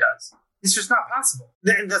like a book does. It's just not possible.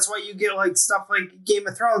 And that's why you get like stuff like Game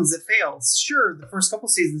of Thrones that fails. Sure, the first couple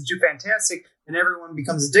seasons do fantastic, and everyone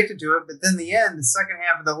becomes addicted to it. But then the end, the second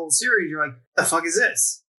half of the whole series, you're like, the fuck is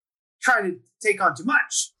this? Trying to take on too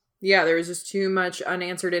much. Yeah, there was just too much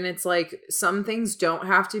unanswered. And it's like some things don't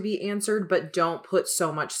have to be answered, but don't put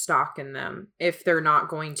so much stock in them if they're not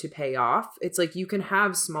going to pay off. It's like you can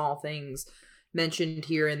have small things mentioned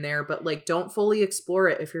here and there, but like don't fully explore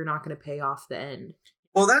it if you're not going to pay off the end.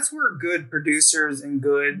 Well, that's where good producers and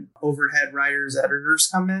good overhead writers, editors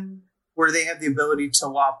come in, where they have the ability to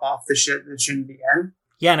lop off the shit that shouldn't be in.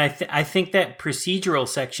 Yeah, and I think that procedural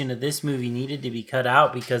section of this movie needed to be cut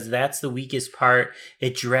out because that's the weakest part.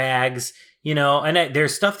 It drags, you know, and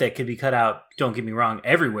there's stuff that could be cut out, don't get me wrong,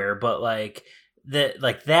 everywhere, but like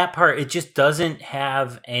that part, it just doesn't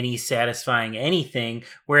have any satisfying anything.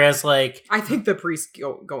 Whereas like I think the priest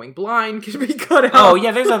going blind could be cut out. Oh,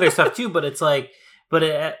 yeah, there's other stuff too, but it's like,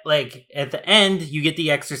 like at the end, you get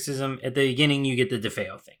the exorcism. At the beginning, you get the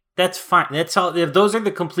DeFeo thing. That's fine. That's all. Those are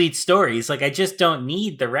the complete stories. Like, I just don't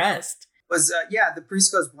need the rest. Was the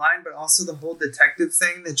priest goes blind, but also the whole detective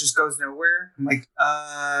thing that just goes nowhere. I'm like,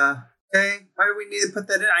 okay, why do we need to put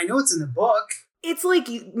that in? I know it's in the book. It's like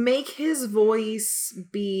make his voice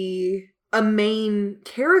be a main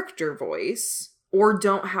character voice. Or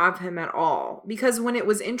don't have him at all. Because when it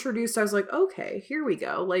was introduced, I was like, okay, here we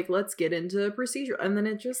go. Like, let's get into procedure. And then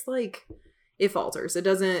it just, like, it falters. It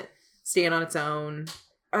doesn't stand on its own.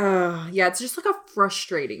 Yeah, it's just, like, a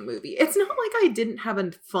frustrating movie. It's not like I didn't have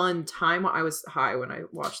a fun time. I was high when I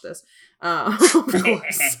watched this.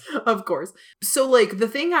 Of course. So, like, the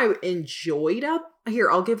thing I enjoyed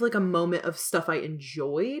here, I'll give, like, a moment of stuff I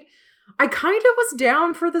enjoyed. I kind of was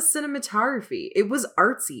down for the cinematography. It was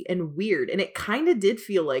artsy and weird, and it kind of did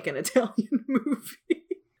feel like an Italian movie.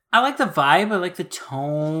 I like the vibe. I like the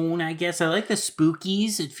tone, I guess. I like the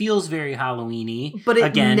spookies. It feels very Halloween-y. But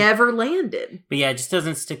it never landed. But yeah, it just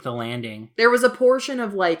doesn't stick the landing. There was a portion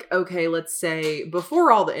of like, okay, let's say,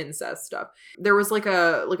 before all the incest stuff, there was like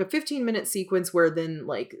a 15-minute sequence where then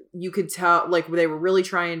like you could tell, like they were really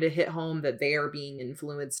trying to hit home that they are being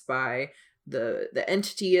influenced by the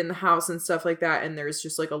entity in the house and stuff like that, and there's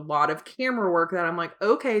just like a lot of camera work that I'm like,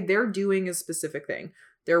 okay, they're doing a specific thing,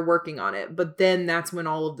 they're working on it, but then that's when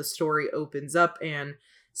all of the story opens up and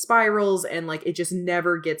spirals, and like it just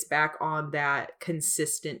never gets back on that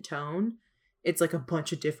consistent tone. It's like a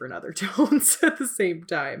bunch of different other tones at the same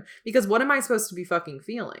time, because what am I supposed to be fucking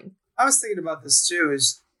feeling? I was thinking about this too,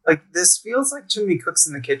 is like this feels like too many cooks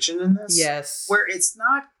in the kitchen in this. Yes. Where it's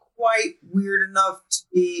not quite weird enough to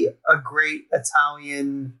be a great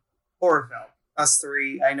Italian horror film. Us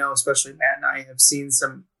three, I know, especially Matt and I, have seen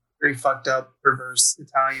some very fucked up, perverse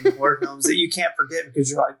Italian horror films that you can't forget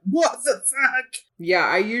because you're like, what the fuck? Yeah,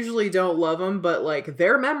 I usually don't love them, but like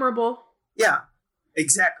they're memorable. Yeah,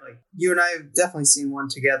 exactly. You and I have definitely seen one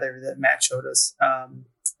together that Matt showed us.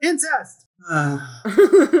 Incest.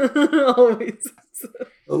 Always.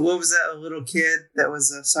 What was that? A little kid that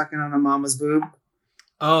was sucking on a mama's boob?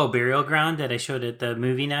 Oh, Burial Ground that I showed at the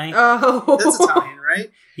movie night? Oh. That's Italian,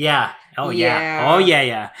 right? Yeah. Oh, yeah. Oh,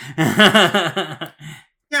 yeah.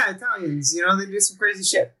 Yeah, Italians, you know, they do some crazy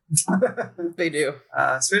shit. They do.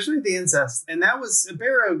 Especially the incest. And that was,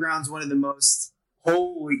 Burial Ground's one of the most,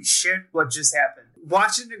 holy shit, what just happened.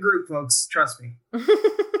 Watch it in a group, folks. Trust me.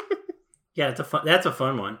 Yeah, that's a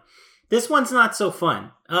fun one. This one's not so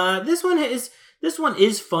fun. This one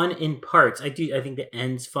is fun in parts. I think the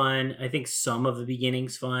end's fun. I think some of the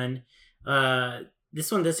beginning's fun.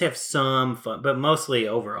 This one does have some fun, but mostly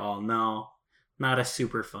overall, no, not a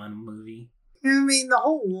super fun movie. I mean, the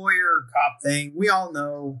whole lawyer cop thing, we all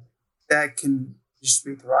know that can just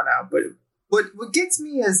be thrown out. But what gets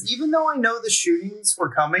me is, even though I know the shootings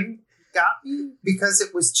were coming, it got me because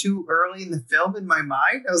it was too early in the film in my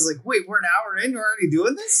mind. I was like, wait, we're an hour in, you're already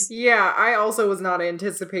doing this? Yeah, I also was not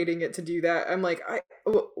anticipating it to do that. I'm like,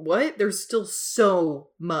 what? There's still so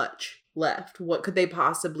much left. What could they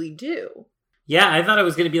possibly do? Yeah, I thought it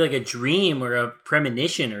was going to be like a dream or a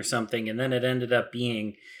premonition or something, and then it ended up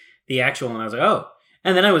being the actual, and I was like, oh.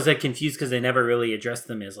 And then I was like confused because they never really addressed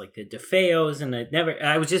them as like the DeFeos, and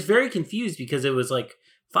I was just very confused because it was like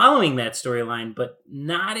following that storyline, but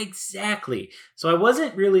not exactly. So I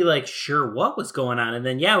wasn't really like sure what was going on. And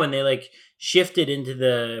then, yeah, when they like shifted into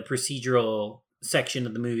the procedural section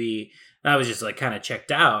of the movie, I was just like kind of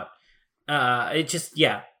checked out. It just,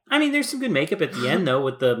 yeah. I mean, there's some good makeup at the end though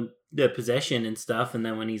with the possession and stuff. And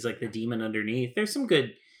then when he's like the demon underneath, there's some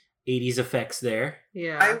good 80s effects there.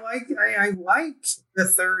 Yeah. I like the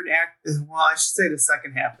third act. Well, I should say the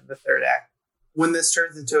second half of the third act when this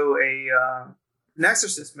turns into an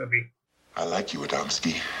Exorcist movie. I like you,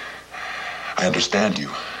 Adamski. I understand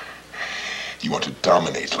you. You want to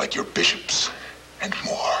dominate like your bishops and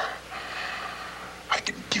more.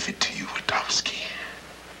 give it to you, Adamski.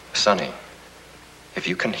 Sonny, if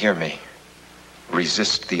you can hear me,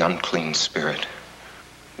 resist the unclean spirit.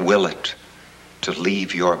 Will it to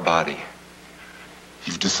leave your body.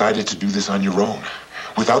 You've decided to do this on your own,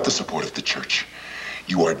 without the support of the church.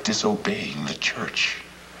 You are disobeying the church.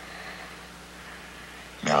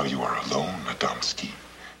 Now you are alone, Adamski.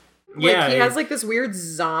 Like, he has like this weird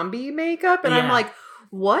zombie makeup, and I'm like,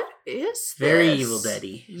 what is this? Very Evil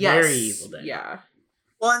Dead-y. Yes. Very Evil Dead. Yeah.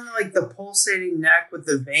 Well, and like the pulsating neck with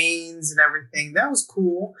the veins and everything, that was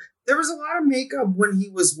cool. There was a lot of makeup when he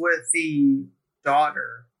was with the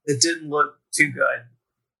daughter that didn't look too good.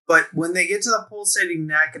 But when they get to the pulsating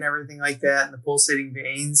neck and everything like that, and the pulsating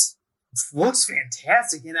veins, it looks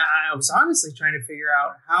fantastic. And I was honestly trying to figure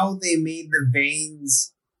out how they made the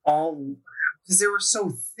veins all, because they were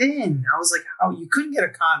so thin. I was like, how you couldn't get a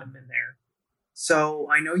condom in there. So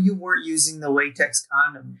I know you weren't using the latex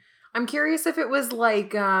condom. I'm curious if it was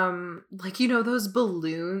like you know those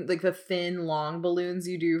balloons, like the thin long balloons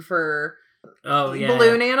you do for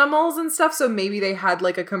balloon animals and stuff. So maybe they had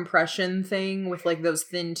like a compression thing with like those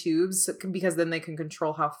thin tubes, because then they can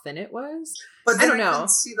control how thin it was. But then I don't know. Couldn't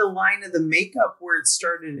see the line of the makeup where it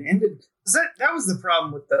started and ended. That was the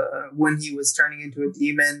problem with when he was turning into a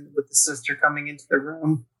demon with the sister coming into the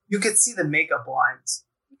room. You could see the makeup lines.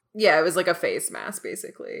 Yeah, it was like a face mask,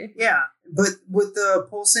 basically. Yeah, but with the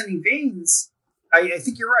pulsating veins, I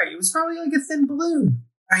think you're right. It was probably like a thin balloon.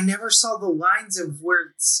 I never saw the lines of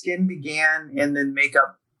where skin began and then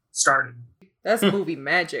makeup started. That's movie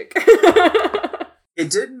magic. It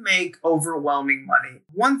didn't make overwhelming money.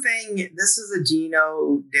 One thing, this is a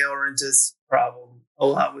Gino De Laurentiis problem a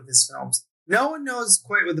lot with his films. No one knows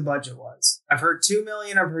quite what the budget was. I've heard $2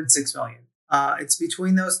 million, I've heard $6 million. It's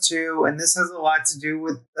between those two, and this has a lot to do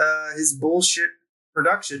with his bullshit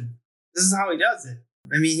production. This is how he does it.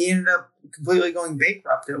 I mean, he ended up completely going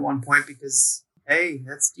bankrupt at one point because, hey,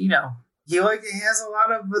 that's Dino. He has a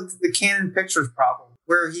lot of the Canon Pictures problem,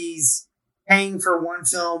 where he's paying for one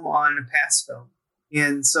film on a past film.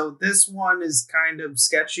 And so this one is kind of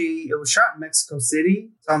sketchy. It was shot in Mexico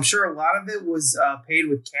City, so I'm sure a lot of it was paid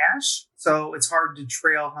with cash. So it's hard to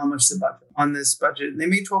trail how much the budget on this budget. And they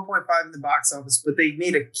made 12.5 in the box office, but they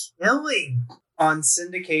made a killing on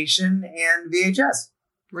syndication and VHS.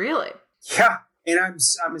 Really? Yeah, and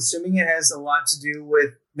I'm assuming it has a lot to do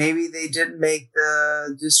with maybe they didn't make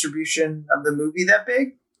the distribution of the movie that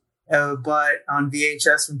big. But on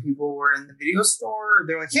VHS, when people were in the video store,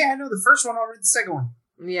 they're like, yeah, I know the first one, I'll read the second one.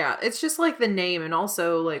 Yeah, it's just like the name. And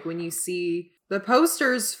also, like, when you see the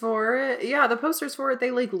posters for it,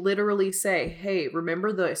 they like literally say, hey,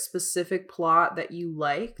 remember the specific plot that you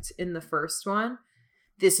liked in the first one?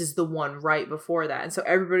 This is the one right before that. And so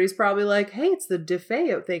everybody's probably like, hey, it's the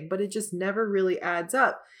DeFeo thing, but it just never really adds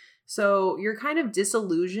up. So you're kind of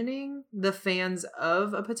disillusioning the fans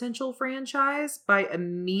of a potential franchise by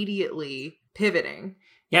immediately pivoting.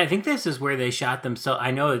 Yeah, I think this is where they shot themselves.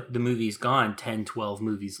 I know the movie's gone 10, 12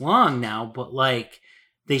 movies long now, but like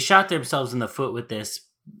they shot themselves in the foot with this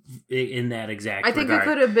in that exact I think regard. it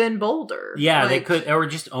could have been bolder. Yeah, like, they could, or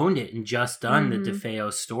just owned it and just done the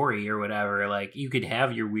DeFeo story or whatever. Like, you could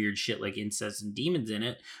have your weird shit like incest and demons in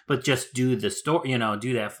it, but just do the story,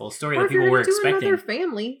 do that full story or that people were expecting. Another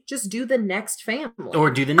family, just do the next family.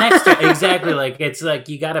 Or do the next, exactly. Like, it's like,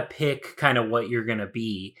 you got to pick kind of what you're going to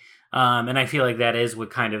be. And I feel like that is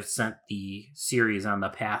what kind of sent the series on the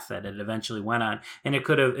path that it eventually went on. And it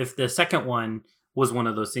could have, if the second one was one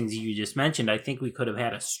of those things you just mentioned, I think we could have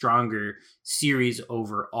had a stronger series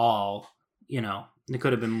overall. It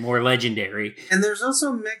could have been more legendary. And there's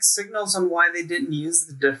also mixed signals on why they didn't use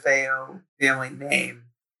the DeFeo family name.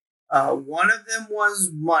 One of them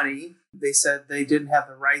was money. They said they didn't have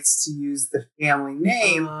the rights to use the family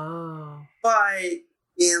name. Oh. But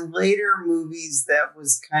in later movies, that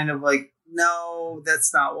was kind of like, no,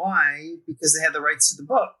 that's not why, because they had the rights to the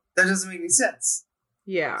book. That doesn't make any sense.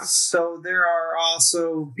 Yeah. So there are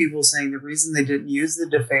also people saying the reason they didn't use the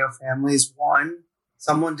DeFeo family is, one,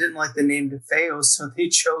 someone didn't like the name DeFeo, so they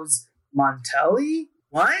chose Montelli?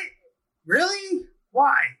 What? Really?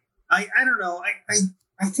 Why? I don't know.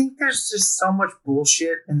 I think there's just so much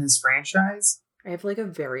bullshit in this franchise. I have like a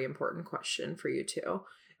very important question for you two.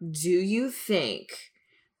 Do you think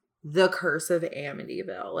The Curse of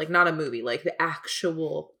Amityville, like not a movie, like the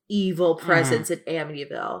actual evil presence in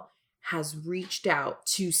Amityville, has reached out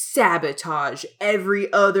to sabotage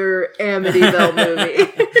every other Amityville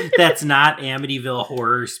movie. That's not Amityville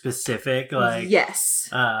horror specific. Like, yes.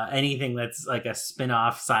 Anything that's like a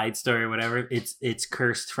spin-off side story or whatever, it's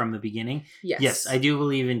cursed from the beginning. Yes, I do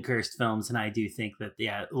believe in cursed films, and I do think that,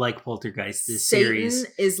 like Poltergeist, this series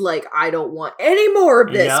is like, I don't want any more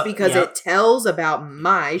of this because it tells about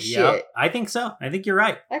my shit. I think so. I think you're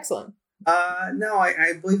right. Excellent. No,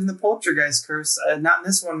 I believe in the Poltergeist curse. Not in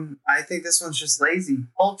this one. I think this one's just lazy.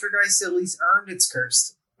 Poltergeist at least earned its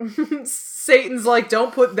curse. Satan's like,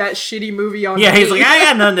 don't put that shitty movie on. Yeah, me. he's like, I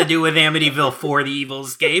got nothing to do with Amityville 4: The Evil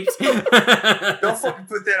Escapes. Don't fucking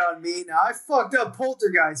put that on me. Now, I fucked up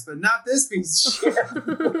Poltergeist, but not this piece of shit.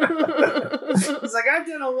 It's like, I've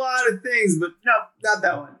done a lot of things, but no, not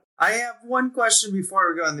that one. I have one question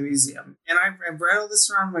before we go in the museum, and I've rattled this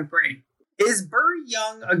around my brain. Is Burt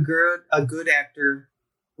Young a good actor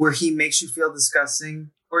where he makes you feel disgusting,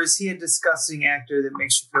 or is he a disgusting actor that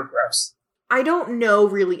makes you feel gross? I don't know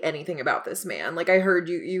really anything about this man. Like, I heard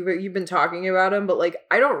you've been talking about him, but like,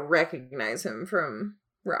 I don't recognize him from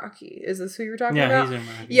Rocky. Is this who you're talking about? Yeah, he's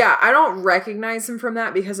in Rocky. Yeah, I don't recognize him from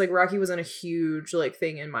that because like Rocky wasn't a huge like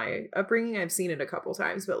thing in my upbringing. I've seen it a couple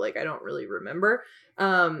times, but like I don't really remember.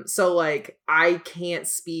 So like I can't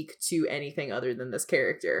speak to anything other than this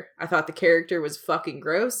character. I thought the character was fucking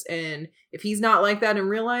gross, and if he's not like that in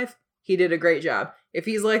real life, he did a great job. If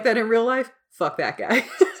he's like that in real life, fuck that guy.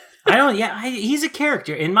 He's a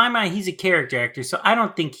character. In my mind, he's a character actor, so I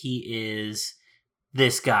don't think he is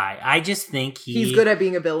this guy. I just think he's good at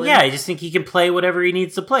being a villain. Yeah, I just think he can play whatever he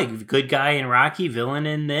needs to play. Good guy in Rocky, villain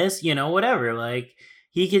in this, whatever. Like,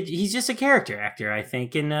 he's just a character actor, I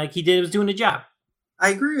think, and was doing a job. I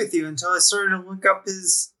agree with you until I started to look up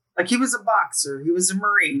he was a boxer, he was a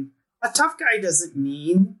Marine. A tough guy doesn't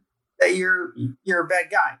mean that you're a bad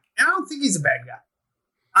guy. And I don't think he's a bad guy.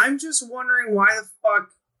 I'm just wondering why the fuck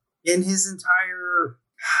in his entire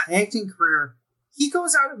acting career, he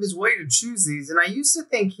goes out of his way to choose these. And I used to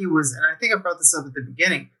think he was, and I think I brought this up at the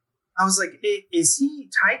beginning, I was like, is he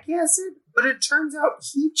typecasted? But it turns out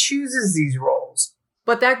he chooses these roles.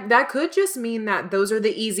 But that could just mean that those are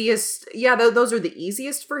the easiest. Yeah, those are the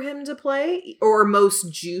easiest for him to play or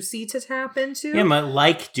most juicy to tap into. Yeah, might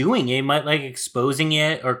like doing it, might like exposing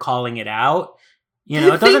it or calling it out.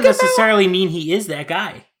 It doesn't necessarily mean he is that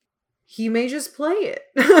guy. He may just play it.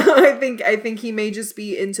 I think he may just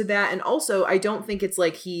be into that. And also, I don't think it's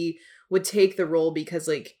like he would take the role because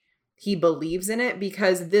like he believes in it,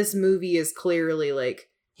 because this movie is clearly like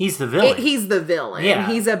he's the villain. He's the villain. Yeah.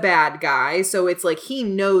 He's a bad guy. So it's like he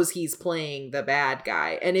knows he's playing the bad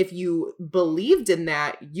guy. And if you believed in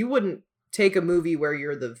that, you wouldn't take a movie where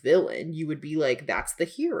you're the villain. You would be like, that's the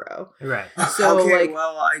hero. Right. So okay,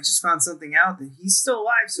 well, I just found something out that he's still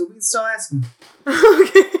alive, so we can still ask him.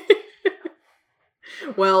 Okay.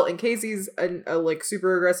 Well, in case he's a like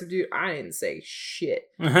super aggressive dude, I didn't say shit.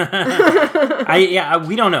 We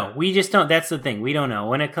don't know. We just don't. That's the thing. We don't know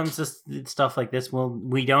when it comes to stuff like this.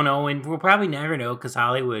 We don't know, and we'll probably never know because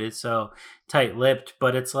Hollywood is so tight-lipped.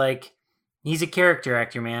 But it's like he's a character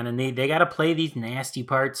actor, man, and they got to play these nasty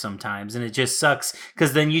parts sometimes, and it just sucks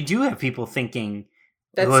because then you do have people thinking,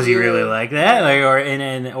 was he really like that,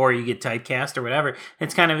 or you get typecast or whatever.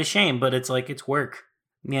 It's kind of a shame, but it's like it's work.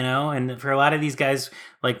 And for a lot of these guys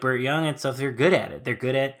like Burt Young and stuff, they're good at it. They're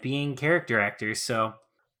good at being character actors. So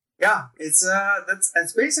yeah, it's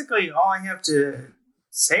that's basically all I have to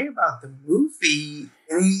say about the movie.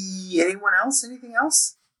 Anyone else? Anything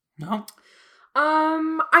else? No.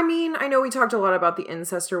 I mean, I know we talked a lot about the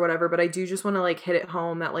incest or whatever, but I do just want to like hit it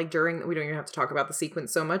home that like we don't even have to talk about the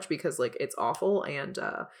sequence so much because like it's awful and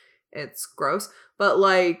it's gross. But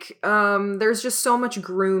like there's just so much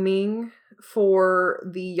grooming for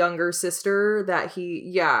the younger sister that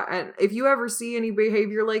and if you ever see any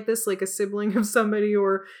behavior like this, like a sibling of somebody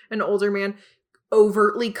or an older man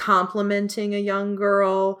overtly complimenting a young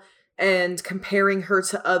girl and comparing her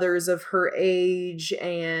to others of her age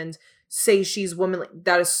and say she's womanly,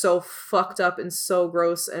 that is so fucked up and so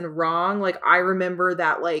gross and wrong. Like I remember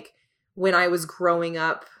that like when I was growing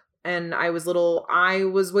up and I was little, I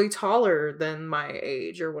was way taller than my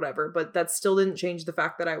age or whatever, but that still didn't change the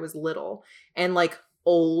fact that I was little. And like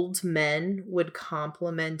old men would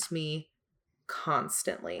compliment me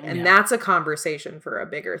constantly. And that's a conversation for a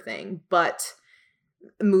bigger thing. But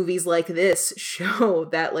movies like this show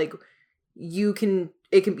that like it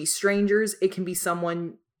can be strangers, it can be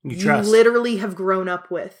someone you literally have grown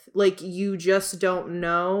up with. Like you just don't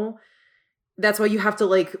know. That's why you have to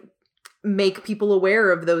like make people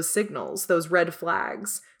aware of those signals, those red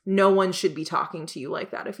flags. No one should be talking to you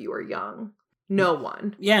like that if you are young. No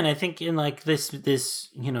one. Yeah, and I think in like this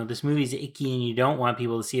movie's icky and you don't want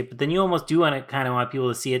people to see it, but then you almost do kind of want people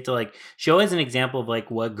to see it to like show as an example of like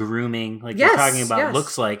what grooming, like you're talking about,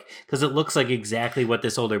 looks like, because it looks like exactly what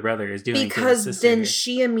this older brother is doing. Because then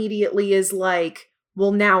she immediately is like,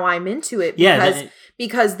 well, now I'm into it.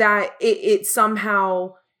 Because that it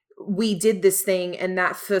somehow we did this thing and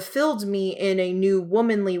that fulfilled me in a new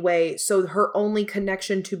womanly way. So her only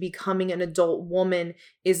connection to becoming an adult woman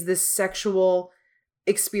is this sexual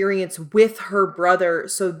experience with her brother.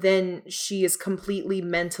 So then she is completely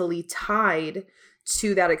mentally tied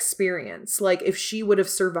to that experience. Like if she would have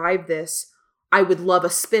survived this, I would love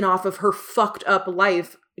a spin-off of her fucked up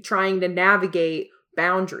life trying to navigate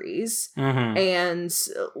boundaries. And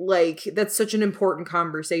like that's such an important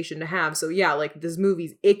conversation to have. So yeah, like this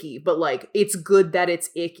movie's icky, but like it's good that it's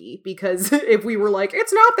icky, because if we were like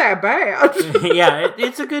it's not that bad yeah,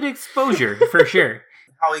 it's a good exposure for sure.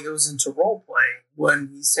 How he goes into role play when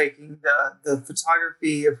he's taking the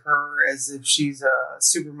photography of her as if she's a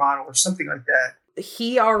supermodel or something like that.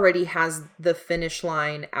 He already has the finish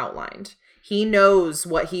line outlined. He knows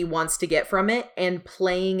what he wants to get from it, and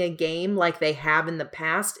playing a game like they have in the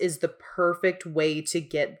past is the perfect way to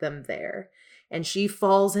get them there. And she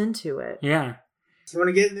falls into it. Yeah. Do you want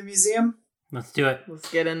to get in the museum? Let's do it.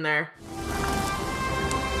 Let's get in there.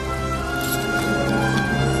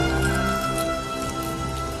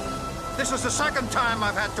 This is the second time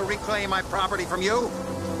I've had to reclaim my property from you.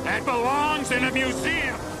 That belongs in a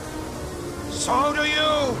museum. So do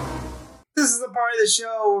you. This is the part of the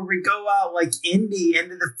show where we go out like Indy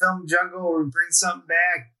into the film jungle, where we bring something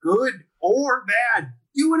back, good or bad.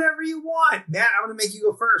 Do whatever you want. Matt, I'm going to make you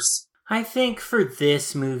go first. I think for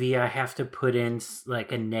this movie, I have to put in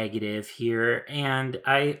like a negative here. And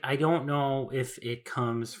I don't know if it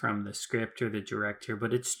comes from the script or the director,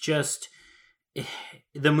 but it's just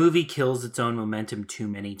the movie kills its own momentum too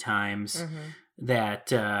many times.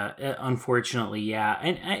 That unfortunately, yeah,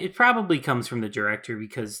 and it probably comes from the director,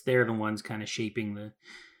 because they're the ones kind of shaping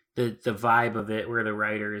the vibe of it, where the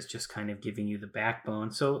writer is just kind of giving you the backbone.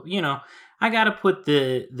 So, you know, I gotta put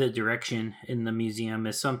the direction in the museum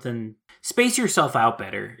as something. Space yourself out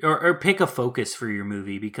better, or pick a focus for your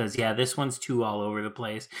movie, because yeah, this one's too all over the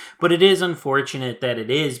place. But it is unfortunate that it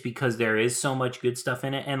is, because there is so much good stuff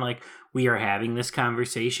in it, and like we are having this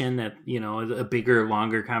conversation that, you know, a bigger,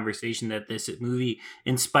 longer conversation that this movie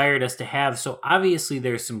inspired us to have. So obviously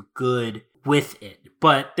there's some good with it,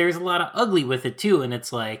 but there's a lot of ugly with it too. And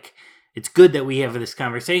it's like, it's good that we have this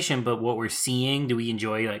conversation, but what we're seeing, do we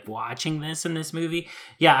enjoy like watching this in this movie?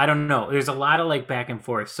 Yeah, I don't know. There's a lot of like back and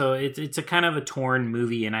forth. So it's a kind of a torn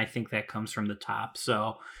movie, and I think that comes from the top.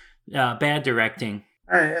 So bad directing.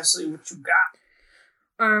 All right, Ashley, what you got?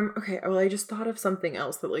 Okay, well, I just thought of something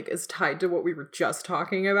else that, like, is tied to what we were just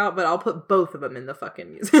talking about, but I'll put both of them in the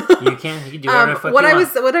fucking museum. You can do whatever the fuck what you I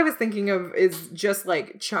want. was What I was thinking of is just,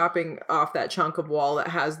 like, chopping off that chunk of wall that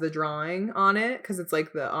has the drawing on it, because it's,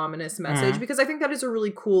 like, the ominous message, because I think that is a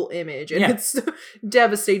really cool image, and it's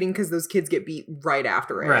devastating because those kids get beat right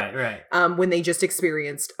after it. Right. When they just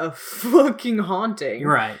experienced a fucking haunting.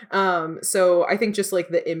 Right. So I think just, like,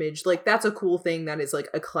 the image, like, that's a cool thing that is, like,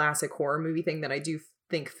 a classic horror movie thing that I do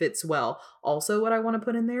think fits well. Also, what I want to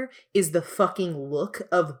put in there is the fucking look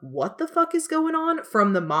of what the fuck is going on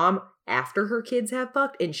from the mom after her kids have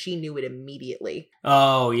fucked, and she knew it immediately.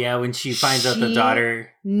 Oh yeah, when she finds out the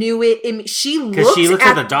daughter knew it. She looks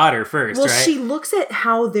at the daughter first. Well, right? She looks at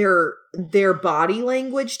how their body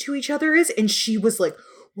language to each other is, and she was like,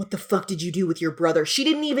 what the fuck did you do with your brother? She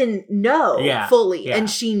didn't even know fully, and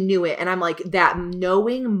she knew it. And I'm like, that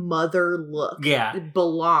knowing mother look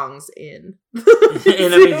belongs in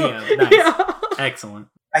in a museum. Nice. Yeah. Excellent.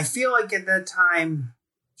 I feel like at that time,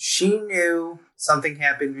 she knew something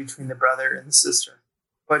happened between the brother and the sister.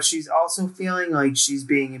 But she's also feeling like she's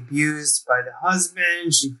being abused by the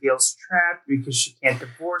husband. She feels trapped because she can't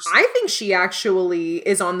divorce him. I think she actually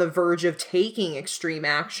is on the verge of taking extreme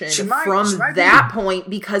action from that that point,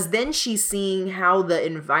 because then she's seeing how the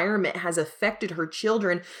environment has affected her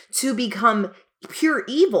children to become pure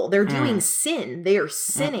evil. They're doing sin. They are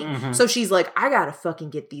sinning. So she's like, I gotta fucking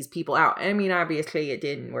get these people out. I mean, obviously it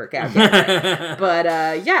didn't work out that way.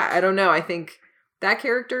 But yeah, I don't know. I think that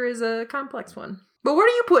character is a complex one. But what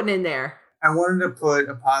are you putting in there? I wanted to put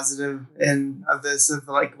a positive in of this, of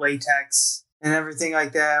like latex and everything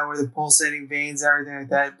like that, where the pulsating veins and everything like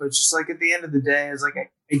that. But just like at the end of the day, it's like,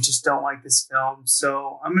 I just don't like this film.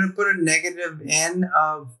 So I'm going to put a negative in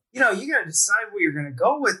of, you know, you got to decide what you're going to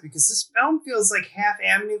go with, because this film feels like half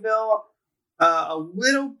Amityville, a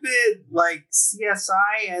little bit like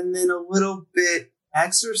CSI, and then a little bit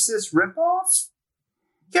Exorcist ripoff.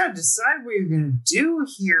 gotta decide what you're gonna do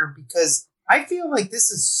here, because I feel like this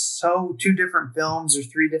is so 2 different films or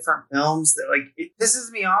 3 different films that like it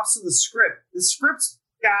pisses me off. So the script's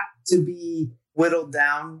got to be whittled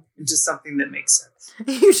down into something that makes sense.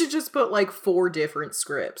 You should just put like 4 different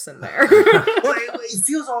scripts in there. Well, it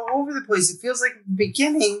feels all over the place. It feels like at the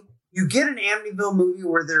beginning you get an Amityville movie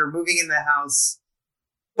where they're moving in the house,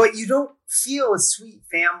 but you don't feel a sweet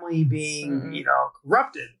family being,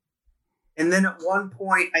 corrupted. And then at one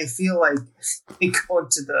point, I feel like they go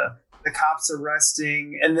into the cops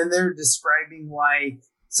arresting, and then they're describing why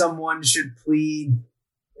someone should plead,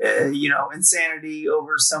 insanity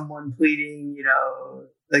over someone pleading,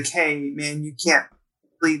 like, hey, man, you can't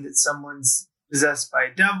plead that someone's possessed by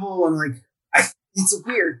a devil. And like, it's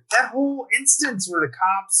weird. That whole instance where the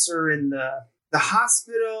cops are in the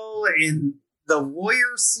hospital and the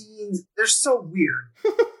lawyer scenes, they're so weird.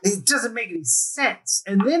 It doesn't make any sense.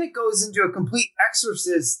 And then it goes into a complete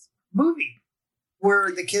Exorcist movie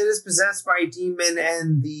where the kid is possessed by a demon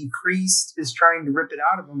and the priest is trying to rip it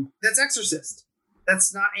out of him. That's Exorcist.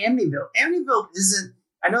 That's not Amityville. Amityville isn't,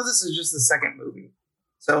 I know this is just the second movie,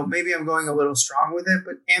 so maybe I'm going a little strong with it,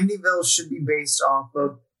 but Amityville should be based off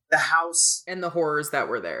of the house and the horrors that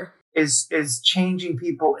were there. Is changing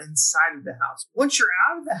people inside of the house. Once you're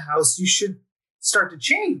out of the house, you should start to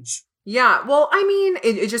change. Yeah, well, I mean,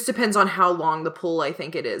 it just depends on how long the pull I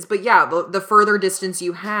think it is. But yeah, the further distance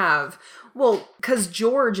you have, well, because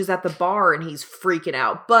George is at the bar and he's freaking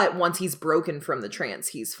out. But once he's broken from the trance,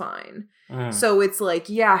 he's fine. So it's like,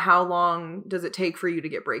 yeah, how long does it take for you to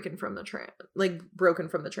get broken from the trance?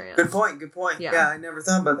 Good point. Yeah, I never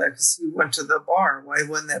thought about that because he went to the bar. Why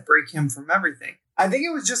wouldn't that break him from everything? I think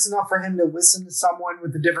it was just enough for him to listen to someone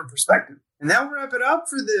with a different perspective. And that'll wrap it up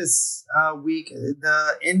for this week.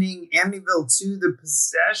 The ending, Amityville 2, The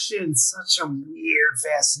Possession. Such a weird,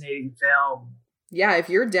 fascinating film. Yeah, if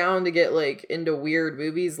you're down to get like into weird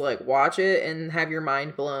movies, like watch it and have your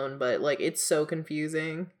mind blown. But like, it's so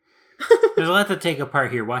confusing. There's a lot to take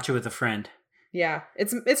apart here. Watch it with a friend. Yeah,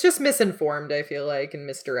 it's just misinformed, I feel like, and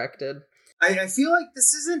misdirected. I feel like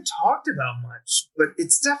this isn't talked about much, but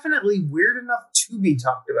it's definitely weird enough to be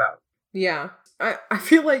talked about. Yeah. I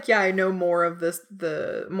feel like, yeah, I know more of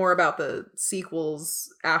more about the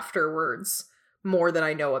sequels afterwards, more than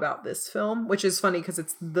I know about this film, which is funny because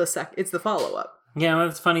it's the follow-up. Yeah, well,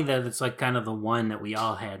 it's funny that it's like kind of the one that we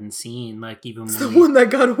all hadn't seen, like even it's the one that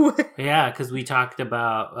got away. Yeah, because we talked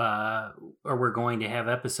about, or we're going to have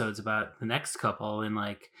episodes about the next couple, and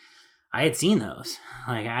like I had seen those.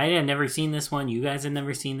 Like I had never seen this one. You guys had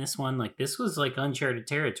never seen this one. Like this was like uncharted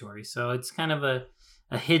territory, so it's kind of a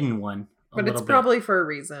hidden one. But it's probably for a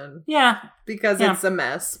reason. Yeah. Because it's a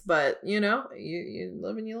mess. But, you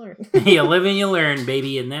live and you learn. You live and you learn,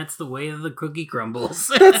 baby. And that's the way of the cookie crumbles.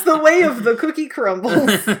 That's the way of the cookie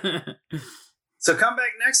crumbles. So come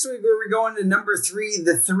back next week where we go into number 3,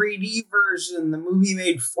 the 3D version. The movie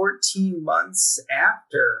made 14 months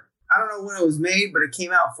after. I don't know when it was made, but it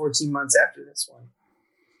came out 14 months after this one.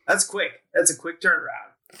 That's quick. That's a quick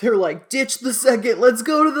turnaround. They're like, ditch the second. Let's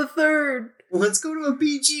go to the third. Let's go to a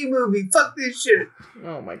PG movie. Fuck this shit.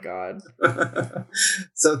 Oh my God.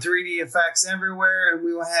 So 3D effects everywhere, and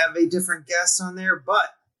we will have a different guest on there. But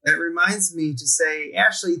that reminds me to say,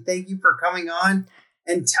 Ashley, thank you for coming on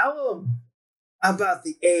and tell them about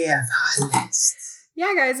the AF High List.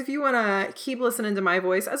 Yeah, guys, if you want to keep listening to my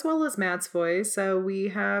voice as well as Matt's voice, we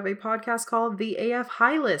have a podcast called The AF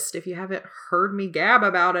High List. If you haven't heard me gab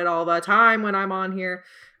about it all the time when I'm on here,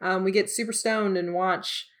 we get super stoned and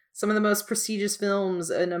watch some of the most prestigious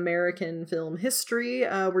films in American film history.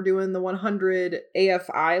 We're doing the 100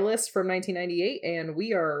 AFI list from 1998, and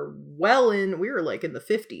we are like in the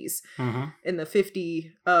 50s, in the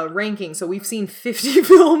 50 ranking. So we've seen 50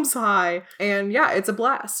 films high, and yeah, it's a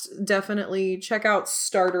blast. Definitely check out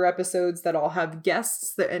starter episodes that all have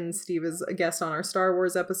guests, and Steve is a guest on our Star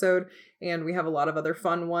Wars episode, and we have a lot of other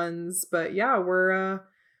fun ones. But yeah,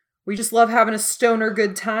 we just love having a stoner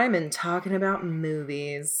good time and talking about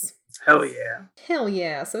movies. Hell yeah. Hell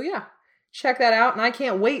yeah. So yeah, check that out. And I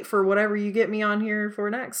can't wait for whatever you get me on here for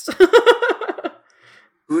next.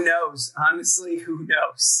 Who knows? Honestly, who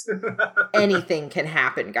knows? Anything can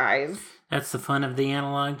happen, guys. That's the fun of the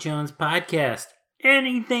Analog Jones podcast.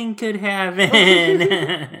 Anything could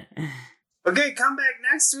happen. Okay, come back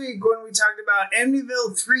next week when we talked about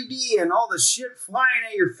Amityville 3D and all the shit flying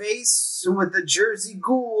at your face with the Jersey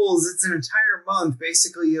Ghouls. It's an entire month,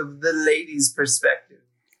 basically, of the ladies' perspective.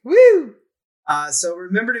 Woo! So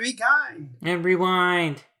remember to be kind. And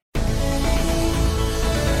rewind.